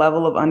receive a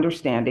level of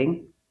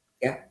understanding.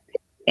 Yeah.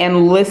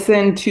 And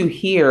listen to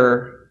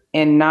hear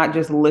and not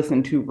just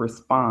listen to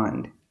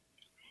respond.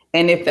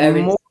 And if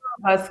more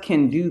of us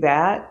can do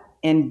that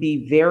and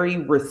be very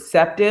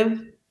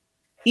receptive,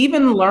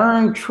 even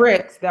learn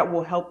tricks that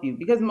will help you,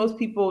 because most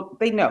people,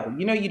 they know,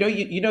 you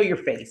know your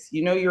face,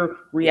 you know your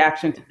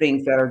reaction to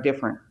things that are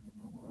different.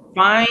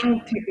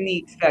 Find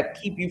techniques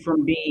that keep you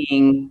from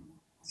being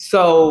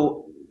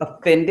so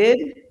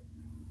offended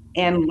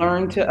and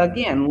learn to,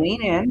 again,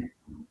 lean in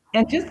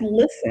and just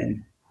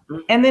listen.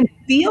 And then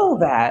feel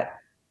that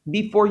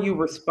before you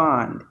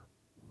respond.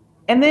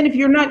 And then if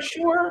you're not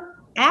sure,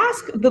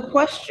 ask the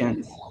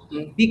questions.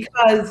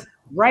 Because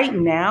right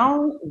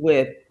now,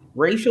 with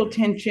racial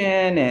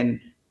tension and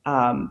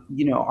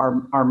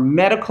our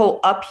medical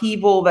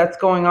upheaval that's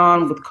going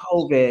on with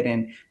COVID,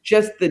 and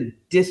just the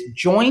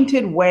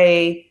disjointed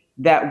way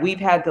that we've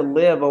had to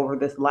live over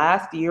this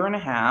last year and a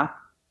half,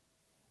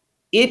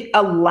 it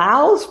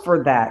allows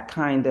for that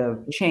kind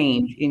of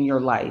change in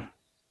your life,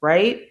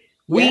 right?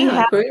 We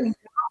have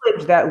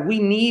knowledge that we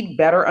need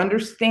better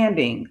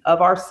understanding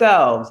of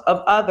ourselves, of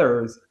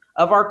others,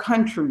 of our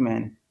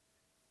countrymen.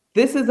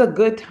 This is a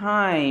good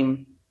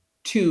time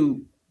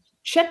to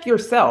check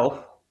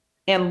yourself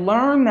and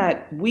learn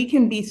that we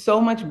can be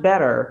so much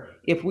better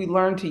if we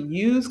learn to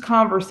use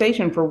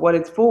conversation for what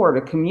it's for,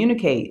 to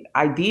communicate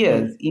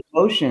ideas,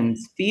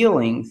 emotions,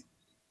 feelings,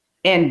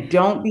 and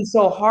don't be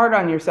so hard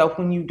on yourself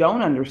when you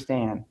don't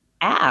understand.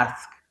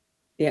 Ask.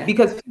 Yeah.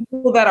 Because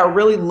people that are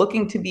really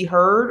looking to be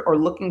heard or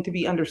looking to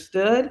be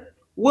understood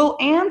will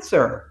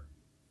answer,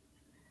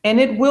 and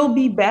it will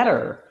be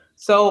better.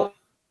 So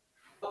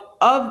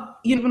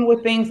even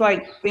with things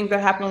that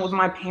happen with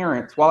my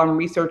parents while I'm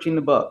researching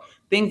the book,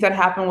 things that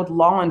happen with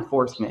law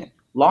enforcement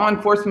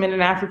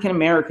and African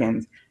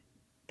Americans,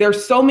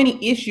 there's so many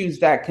issues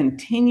that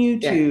continue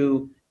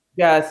to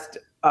just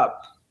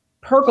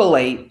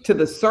percolate to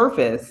the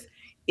surface.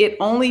 It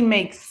only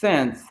makes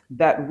sense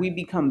that we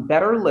become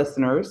better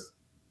listeners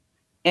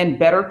and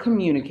better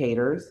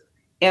communicators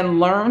and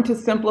learn to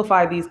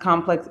simplify these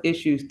complex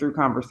issues through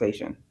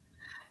conversation.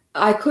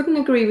 I couldn't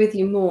agree with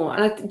you more.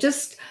 And I think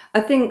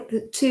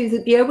that too,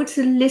 that be able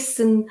to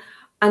listen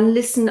and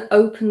listen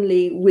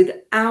openly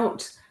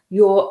without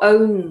your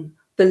own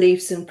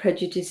beliefs and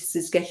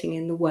prejudices getting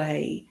in the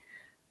way,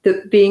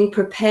 that being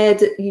prepared,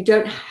 that you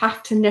don't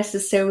have to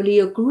necessarily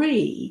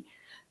agree,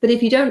 but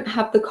if you don't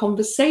have the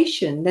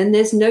conversation, then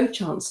there's no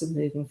chance of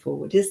moving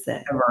forward, is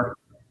there?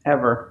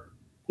 Ever.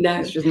 No.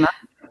 It's just not.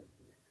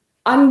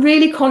 I'm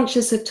really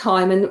conscious of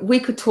time, and we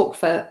could talk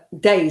for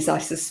days, I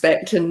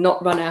suspect, and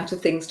not run out of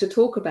things to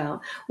talk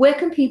about. Where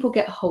can people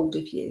get hold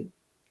of you?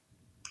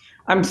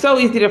 I'm so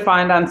easy to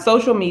find on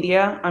social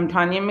media. I'm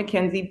Tanya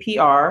McKenzie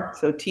PR,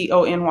 so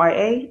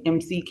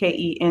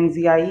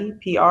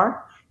TonyamCkenzie PR.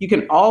 You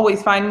can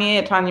always find me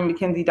at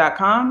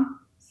TanyaMcKenzie.com,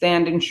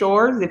 Sand and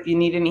Shores, if you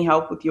need any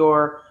help with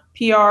your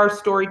PR,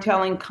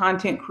 storytelling,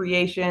 content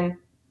creation.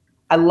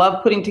 I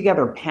love putting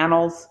together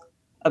panels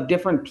of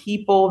different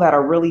people that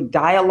are really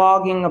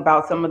dialoguing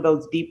about some of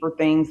those deeper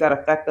things that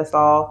affect us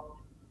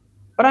all.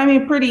 But I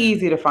mean, pretty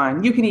easy to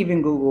find. You can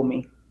even Google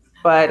me.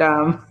 But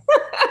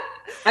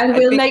And I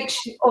we'll think make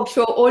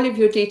sure all of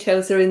your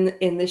details are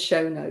in the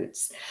show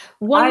notes.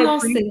 One I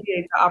last thing.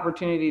 appreciate the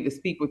opportunity to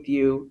speak with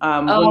you.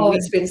 Oh,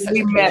 it's been such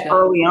We a met pleasure.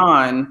 early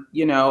on,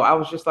 I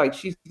was just like,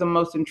 she's the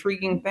most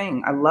intriguing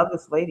thing. I love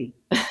this lady.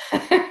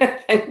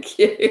 Thank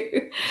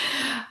you.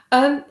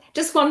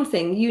 Just one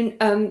thing,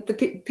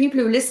 the people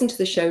who listen to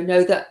the show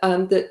know that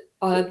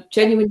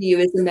Genuine You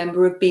is a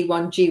member of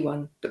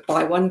B1G1, but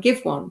buy one,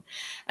 give one.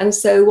 And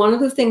so one of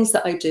the things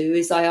that I do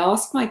is I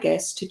ask my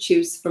guests to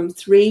choose from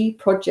 3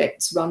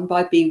 projects run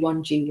by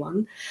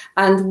B1G1,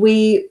 and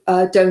we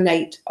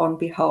donate on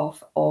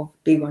behalf of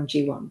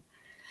B1G1.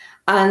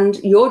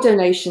 And your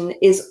donation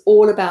is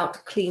all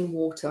about clean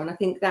water, and I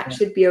think that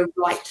should be a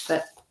right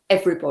for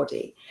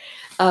everybody.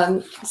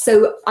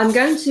 So I'm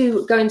going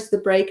to go into the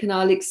break and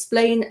I'll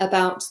explain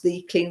about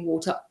the clean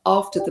water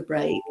after the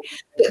break.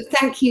 But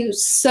thank you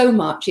so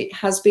much. It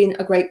has been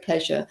a great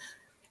pleasure.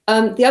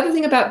 The other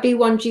thing about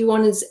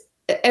B1G1 is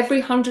every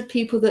 100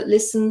 people that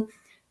listen,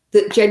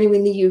 that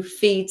Genuinely You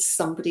feeds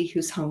somebody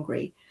who's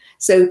hungry.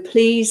 So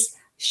please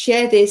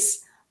share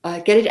this.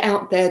 Get it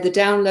out there. The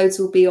downloads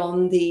will be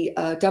on the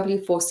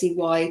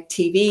W4CY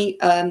TV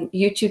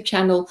YouTube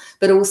channel,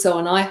 but also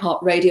on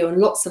iHeartRadio and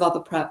lots of other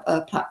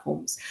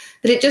platforms.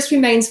 But it just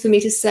remains for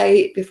me to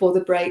say before the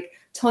break,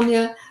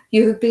 Tonya,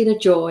 you have been a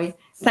joy.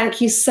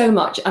 Thank you so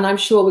much. And I'm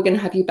sure we're going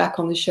to have you back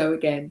on the show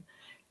again.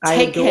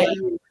 Take care.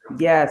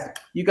 Yes.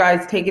 You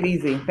guys take it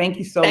easy. Thank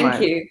you so much.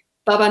 Thank you.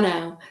 Bye-bye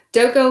now.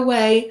 Don't go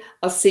away.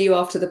 I'll see you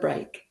after the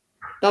break.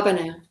 Bye-bye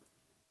now.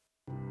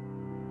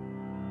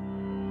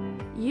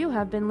 You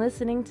have been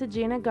listening to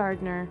Gina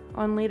Gardner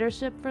on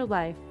Leadership for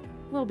Life.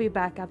 We'll be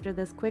back after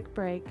this quick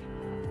break.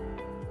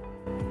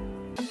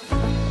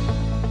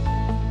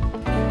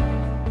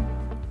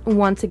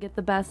 Want to get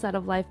the best out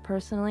of life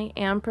personally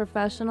and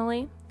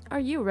professionally?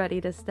 Are you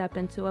ready to step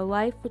into a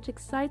life which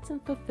excites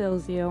and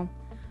fulfills you?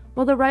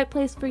 Well, the right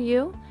place for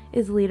you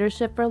is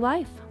Leadership for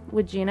Life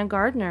with Gina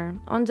Gardner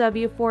on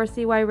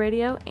W4CY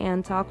Radio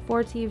and Talk4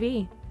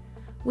 TV.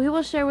 We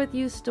will share with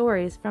you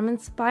stories from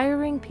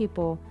inspiring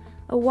people,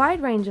 a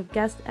wide range of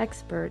guest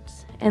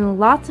experts, and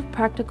lots of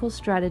practical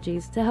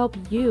strategies to help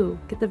you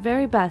get the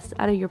very best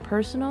out of your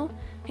personal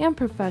and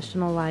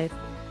professional life.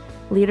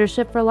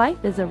 Leadership for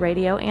Life is a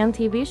radio and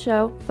TV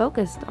show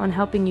focused on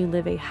helping you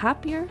live a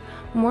happier,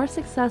 more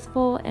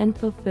successful, and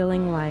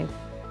fulfilling life.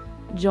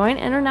 Join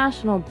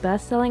international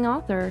best-selling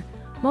author,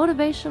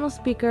 motivational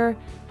speaker,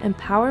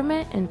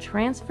 empowerment and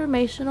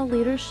transformational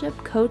leadership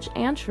coach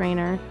and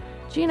trainer,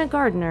 Gina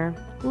Gardner,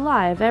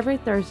 live every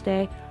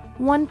Thursday,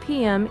 1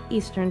 p.m.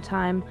 Eastern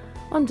Time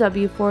on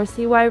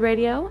W4CY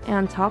Radio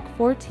and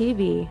Talk4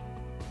 TV.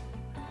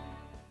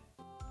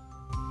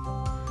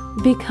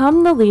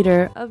 Become the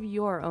leader of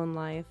your own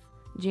life.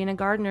 Gina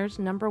Gardner's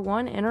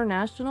 #1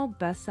 international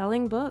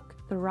best-selling book,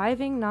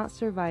 Thriving Not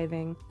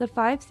Surviving, The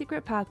 5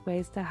 Secret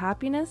Pathways to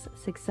Happiness,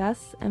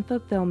 Success, and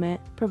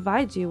Fulfillment,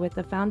 provides you with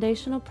the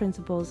foundational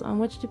principles on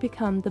which to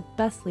become the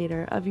best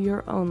leader of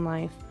your own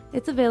life.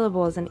 It's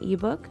available as an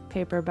ebook,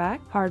 paperback,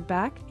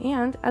 hardback,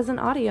 and as an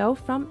audio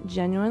from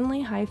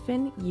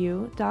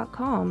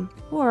genuinely-you.com,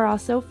 or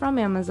also from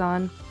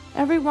Amazon.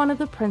 Every one of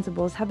the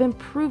principles have been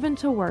proven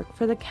to work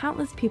for the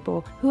countless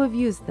people who have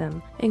used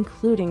them,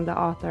 including the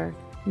author.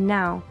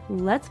 Now,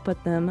 let's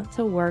put them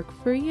to work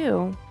for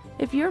you.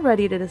 If you're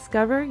ready to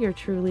discover your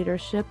true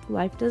leadership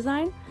life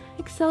design,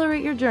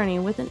 accelerate your journey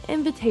with an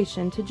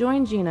invitation to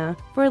join Gina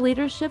for a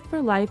Leadership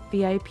for Life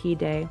VIP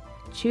Day.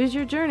 Choose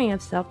your journey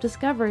of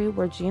self-discovery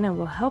where Gina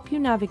will help you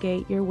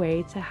navigate your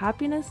way to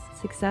happiness,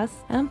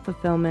 success, and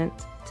fulfillment.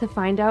 To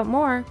find out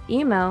more,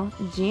 email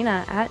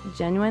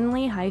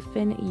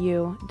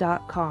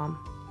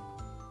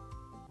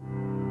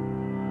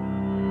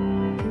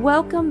gina@genuinely-you.com.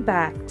 Welcome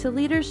back to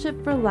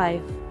Leadership for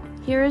Life.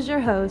 Here is your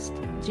host,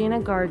 Gina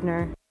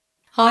Gardner.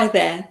 Hi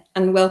there,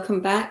 and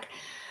welcome back.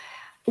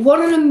 What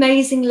an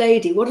amazing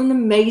lady, what an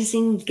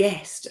amazing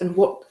guest, and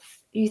what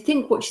you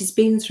think what she's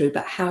been through,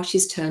 but how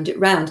she's turned it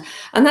round.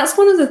 And that's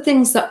one of the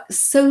things that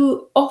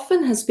so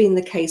often has been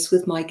the case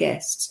with my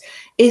guests,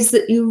 is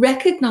that you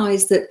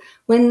recognize that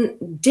when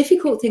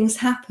difficult things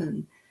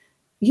happen,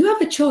 you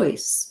have a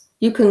choice.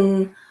 You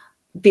can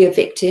be a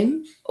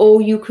victim,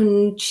 or you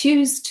can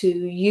choose to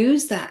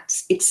use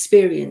that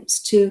experience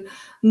to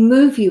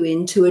move you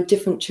into a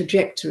different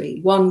trajectory,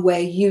 one where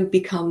you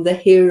become the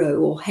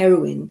hero or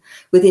heroine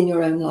within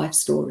your own life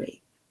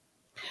story.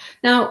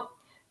 Now,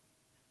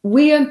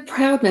 we are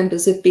proud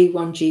members of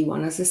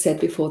B1G1, as I said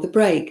before the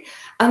break,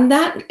 and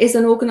that is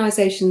an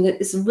organization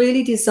that is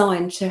really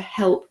designed to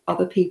help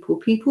other people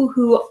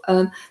who,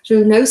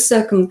 through no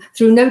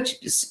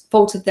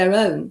fault of their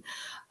own,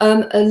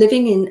 are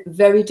living in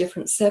very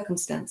different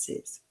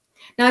circumstances.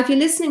 Now, if you're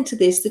listening to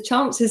this, the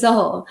chances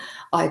are,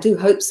 I do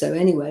hope so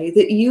anyway,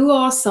 that you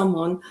are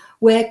someone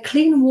where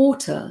clean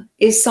water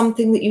is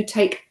something that you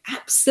take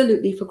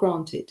absolutely for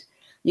granted.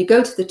 You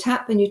go to the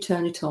tap and you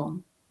turn it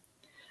on.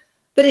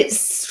 But it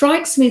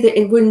strikes me that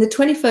we're in the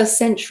 21st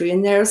century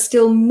and there are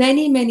still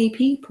many, many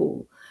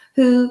people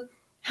who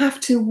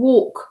have to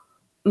walk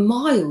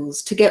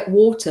miles to get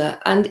water,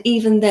 and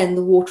even then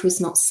the water is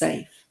not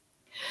safe.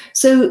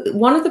 So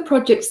one of the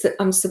projects that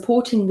I'm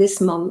supporting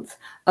this month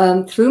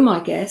through my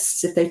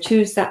guests, if they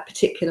choose that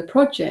particular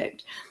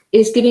project,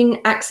 is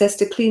giving access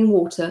to clean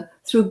water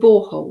through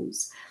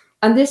boreholes.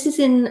 And this is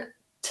in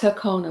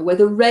Turkana, where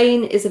the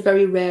rain is a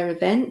very rare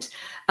event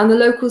and the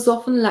locals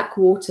often lack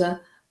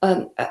water,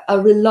 a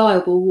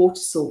reliable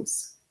water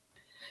source.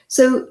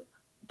 So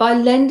by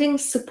lending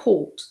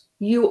support,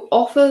 you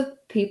offer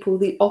people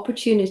the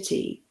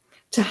opportunity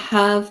to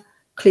have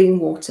clean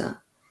water.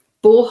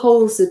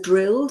 Boreholes are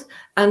drilled,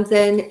 and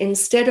then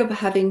instead of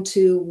having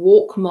to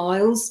walk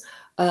miles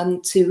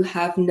to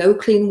have no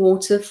clean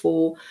water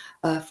for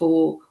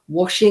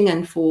washing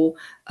and for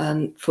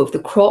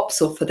the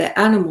crops or for their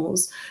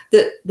animals,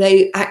 that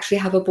they actually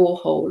have a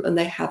borehole and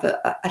they have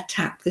a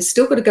tap. They've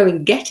still got to go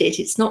and get it.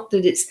 It's not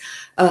that it's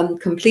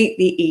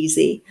completely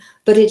easy,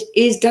 but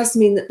it does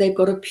mean that they've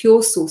got a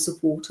pure source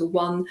of water,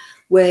 one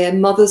where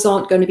mothers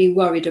aren't going to be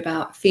worried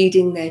about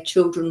feeding their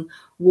children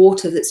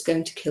water that's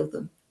going to kill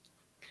them.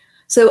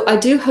 So I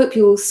do hope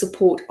you will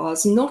support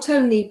us, not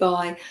only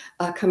by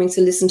coming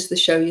to listen to the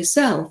show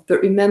yourself,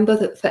 but remember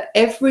that for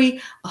every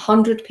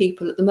 100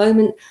 people at the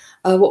moment,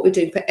 what we're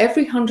doing, for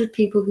every 100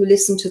 people who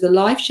listen to the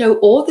live show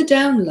or the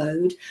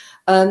download,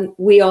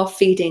 we are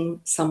feeding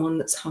someone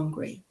that's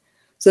hungry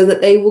so that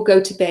they will go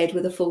to bed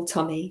with a full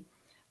tummy.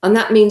 And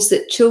that means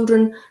that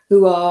children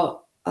who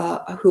are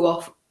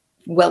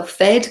well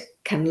fed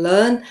can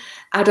learn,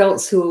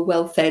 adults who are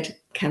well fed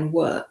can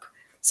work.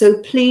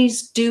 So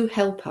please do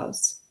help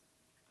us.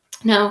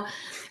 Now,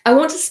 I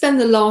want to spend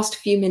the last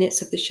few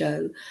minutes of the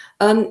show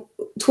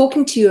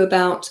talking to you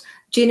about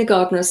Gina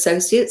Gardner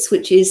Associates,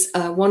 which is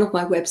one of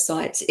my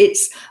websites.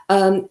 It's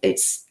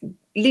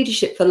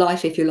Leadership for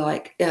Life, if you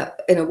like,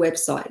 in a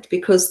website,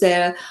 because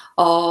there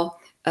are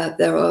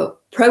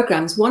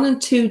programs, 1 and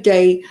 2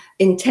 day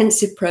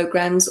intensive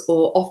programs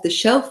or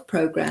off-the-shelf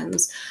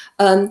programs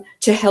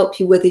to help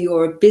you, whether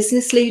you're a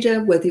business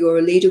leader, whether you're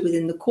a leader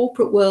within the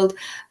corporate world,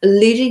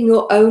 leading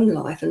your own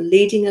life and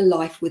leading a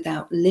life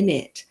without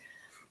limit.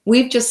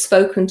 We've just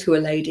spoken to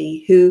a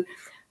lady who,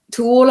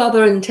 to all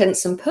other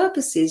intents and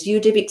purposes,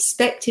 you'd have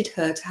expected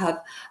her to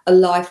have a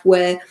life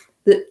where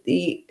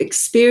the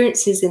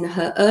experiences in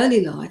her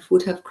early life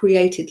would have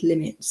created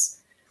limits.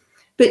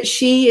 But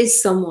she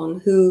is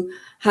someone who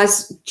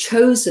has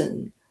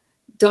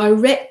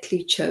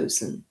directly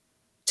chosen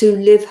to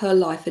live her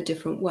life a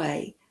different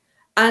way.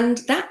 And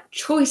that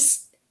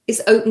choice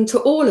is open to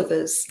all of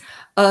us.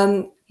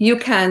 You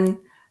can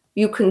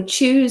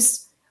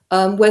choose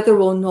whether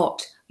or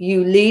not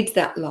you lead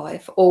that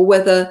life, or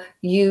whether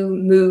you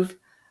move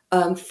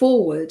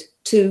forward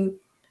to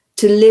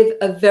live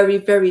a very,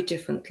 very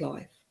different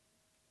life.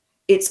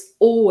 It's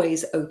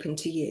always open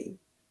to you.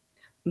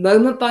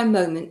 Moment by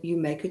moment, you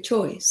make a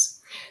choice.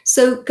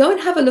 So go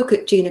and have a look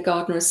at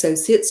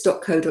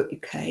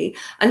ginagardnerassociates.co.uk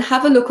and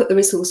have a look at the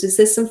resources.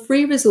 There's some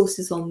free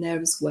resources on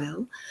there as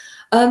well.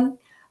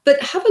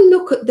 But have a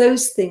look at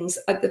those things.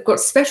 I've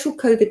got special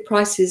COVID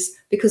prices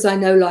because I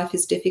know life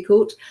is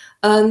difficult.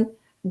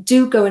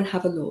 Do go and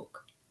have a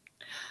look.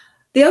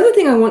 The other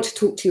thing I want to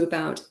talk to you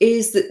about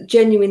is that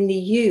Genuinely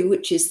You,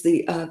 which is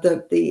the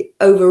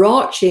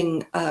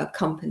overarching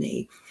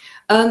company,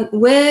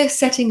 we're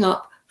setting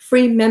up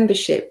free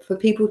membership for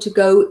people to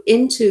go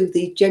into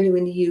the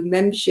Genuinely You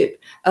membership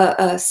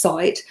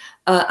site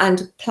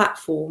and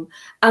platform.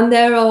 And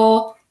there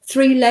are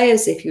 3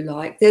 layers, if you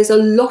like. There's a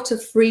lot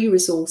of free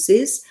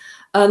resources.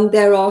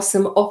 There are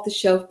some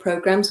off-the-shelf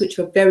programs which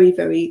are very,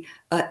 very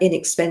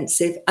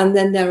inexpensive. And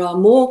then there are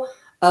more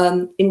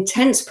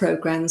intense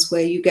programs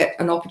where you get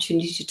an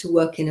opportunity to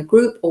work in a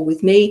group or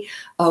with me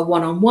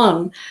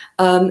one-on-one.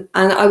 And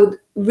I would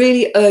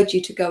really urge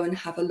you to go and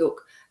have a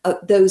look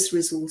at those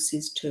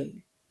resources too.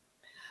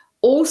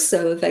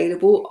 Also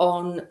available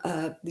on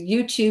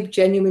YouTube,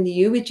 Genuinely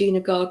You with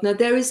Gina Gardner,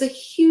 there is a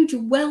huge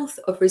wealth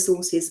of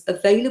resources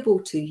available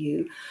to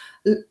you.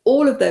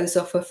 All of those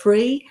are for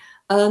free.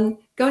 Go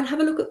and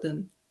have a look at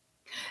them.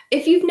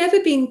 If you've never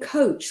been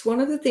coached,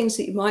 one of the things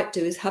that you might do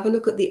is have a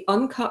look at the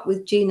Uncut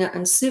with Gina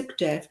and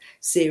Sukhdev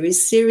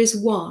series. Series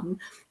 1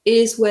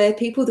 is where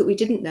people that we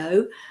didn't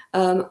know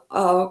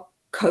are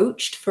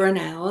coached for an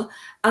hour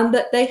and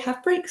that they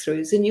have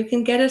breakthroughs, and you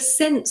can get a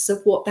sense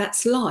of what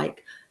that's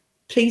like.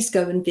 Please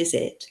go and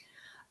visit.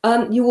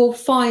 You will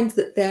find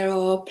that there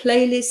are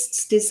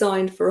playlists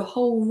designed for a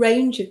whole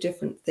range of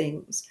different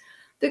things.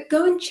 But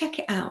go and check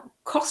it out.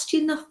 Cost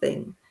you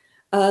nothing.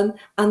 And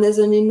there's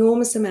an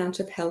enormous amount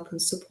of help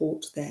and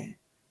support there.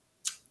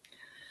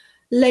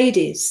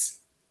 Ladies,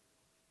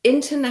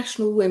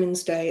 International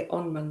Women's Day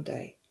on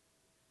Monday.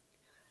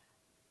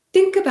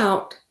 Think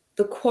about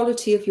the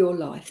quality of your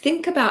life.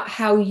 Think about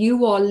how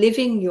you are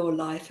living your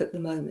life at the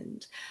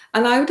moment.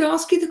 And I would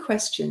ask you the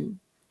question,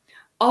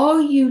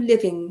 are you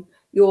living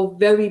your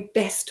very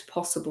best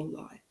possible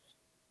life?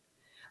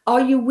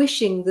 Are you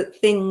wishing that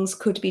things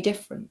could be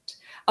different?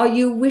 Are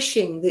you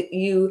wishing that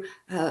you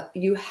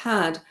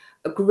had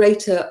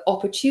greater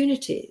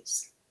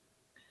opportunities?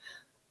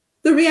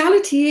 The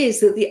reality is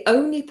that the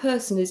only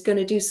person who's going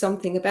to do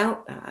something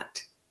about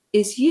that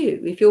is you.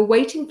 If you're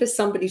waiting for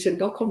somebody to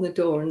knock on the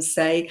door and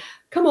say,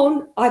 come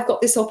on, I've got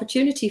this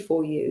opportunity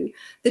for you,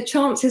 the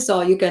chances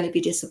are you're going to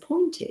be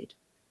disappointed.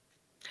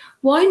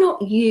 Why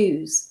not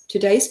use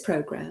today's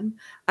program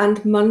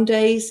and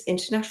Monday's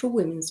International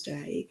Women's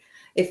Day,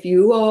 if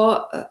you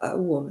are a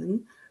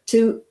woman,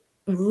 to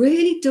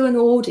really do an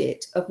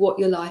audit of what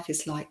your life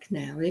is like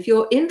now. And if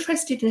you're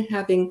interested in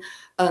having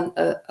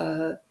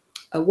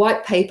a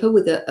white paper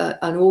with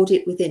an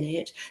audit within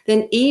it,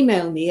 then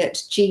email me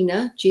at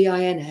Gina,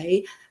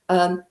 Gina,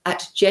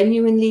 at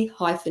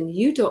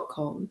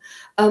genuinely-u.com,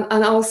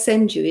 and I'll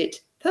send you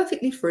it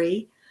perfectly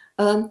free.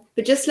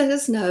 But just let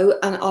us know,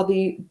 and I'll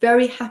be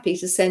very happy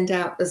to send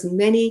out as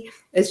many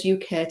as you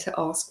care to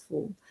ask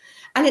for.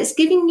 And it's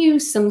giving you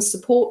some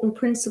support and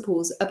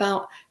principles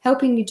about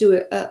helping you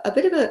do a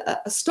bit of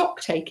a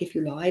stock take, if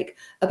you like,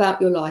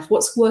 about your life.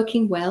 What's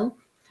working well?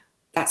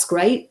 That's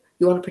great.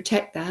 You want to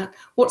protect that.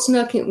 What's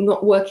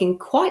not working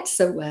quite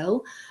so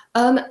well?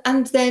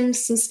 And then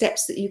some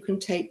steps that you can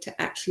take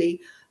to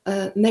actually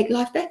make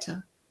life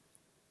better.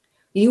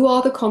 You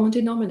are the common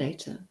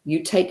denominator.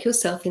 You take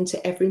yourself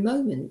into every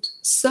moment.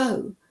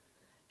 So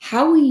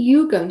how are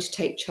you going to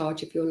take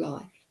charge of your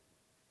life?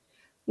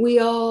 We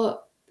are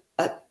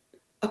at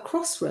a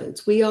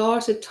crossroads. We are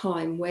at a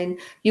time when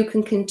you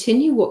can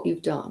continue what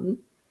you've done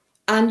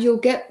and you'll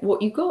get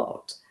what you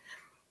got.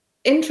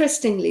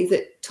 Interestingly,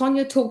 that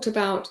Tonya talked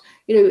about,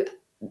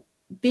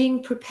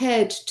 being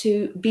prepared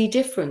to be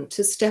different,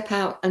 to step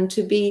out and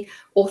to be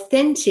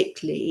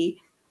authentically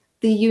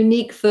the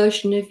unique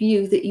version of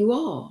you that you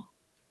are.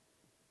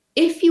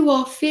 If you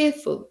are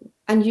fearful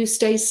and you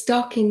stay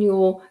stuck in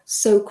your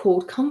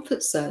so-called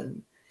comfort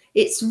zone,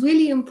 it's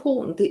really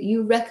important that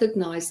you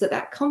recognize that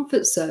that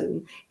comfort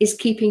zone is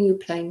keeping you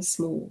playing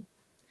small.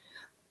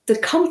 The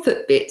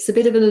comfort bit's a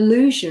bit of an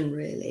illusion,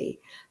 really,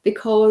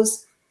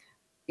 because,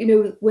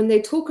 when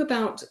they talk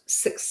about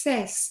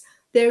success,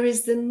 there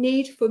is the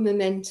need for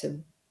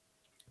momentum,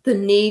 the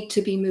need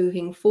to be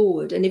moving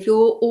forward. And if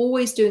you're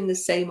always doing the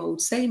same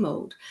old,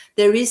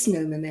 there is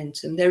no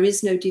momentum, there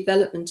is no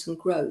development and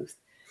growth.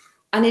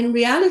 And in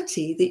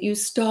reality, that you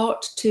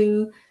start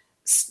to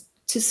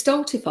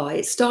stultify,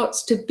 it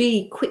starts to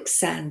be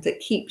quicksand that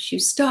keeps you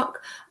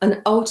stuck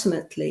and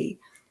ultimately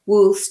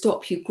will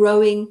stop you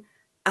growing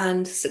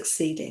and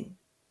succeeding.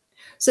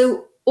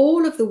 So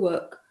all of the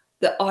work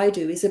that I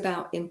do is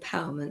about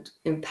empowerment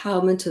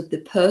of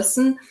the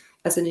person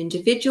as an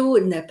individual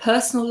in their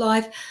personal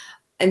life,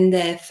 in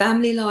their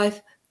family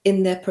life,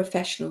 in their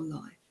professional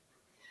life.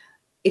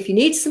 If you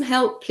need some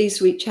help,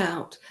 please reach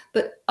out.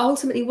 But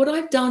ultimately, what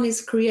I've done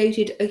is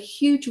created a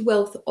huge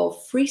wealth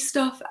of free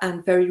stuff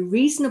and very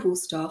reasonable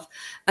stuff.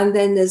 And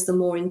then there's the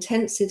more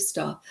intensive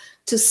stuff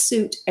to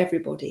suit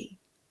everybody.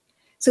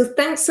 So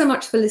thanks so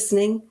much for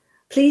listening.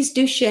 Please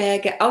do share,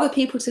 get other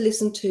people to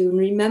listen to. And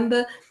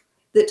remember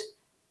that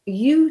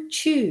you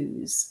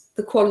choose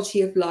the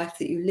quality of life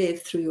that you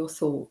live through your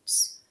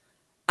thoughts.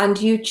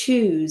 And you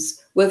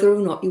choose whether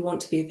or not you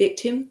want to be a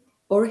victim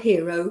or a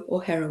hero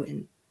or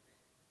heroine.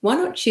 Why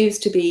not choose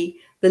to be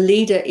the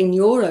leader in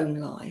your own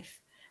life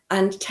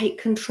and take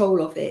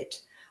control of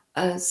it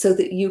so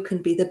that you can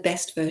be the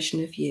best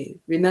version of you?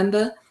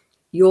 Remember,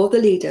 you're the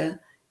leader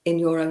in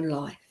your own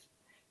life.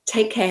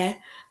 Take care,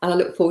 and I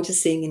look forward to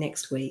seeing you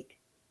next week.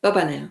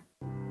 Bye-bye now.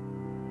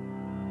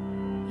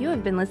 You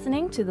have been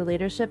listening to The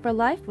Leadership for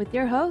Life with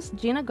your host,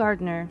 Gina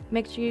Gardner.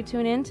 Make sure you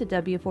tune in to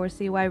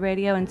W4CY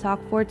Radio and Talk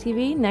 4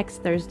 TV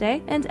next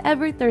Thursday and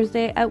every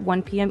Thursday at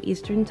 1 p.m.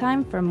 Eastern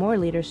Time for more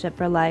Leadership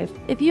for Life.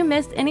 If you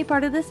missed any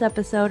part of this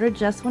episode or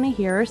just want to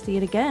hear or see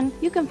it again,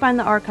 you can find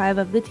the archive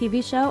of the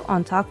TV show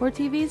on Talk 4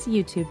 TV's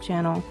YouTube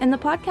channel and the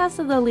podcast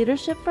of The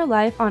Leadership for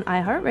Life on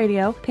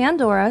iHeartRadio,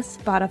 Pandora,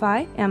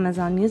 Spotify,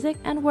 Amazon Music,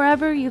 and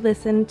wherever you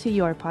listen to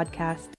your podcast.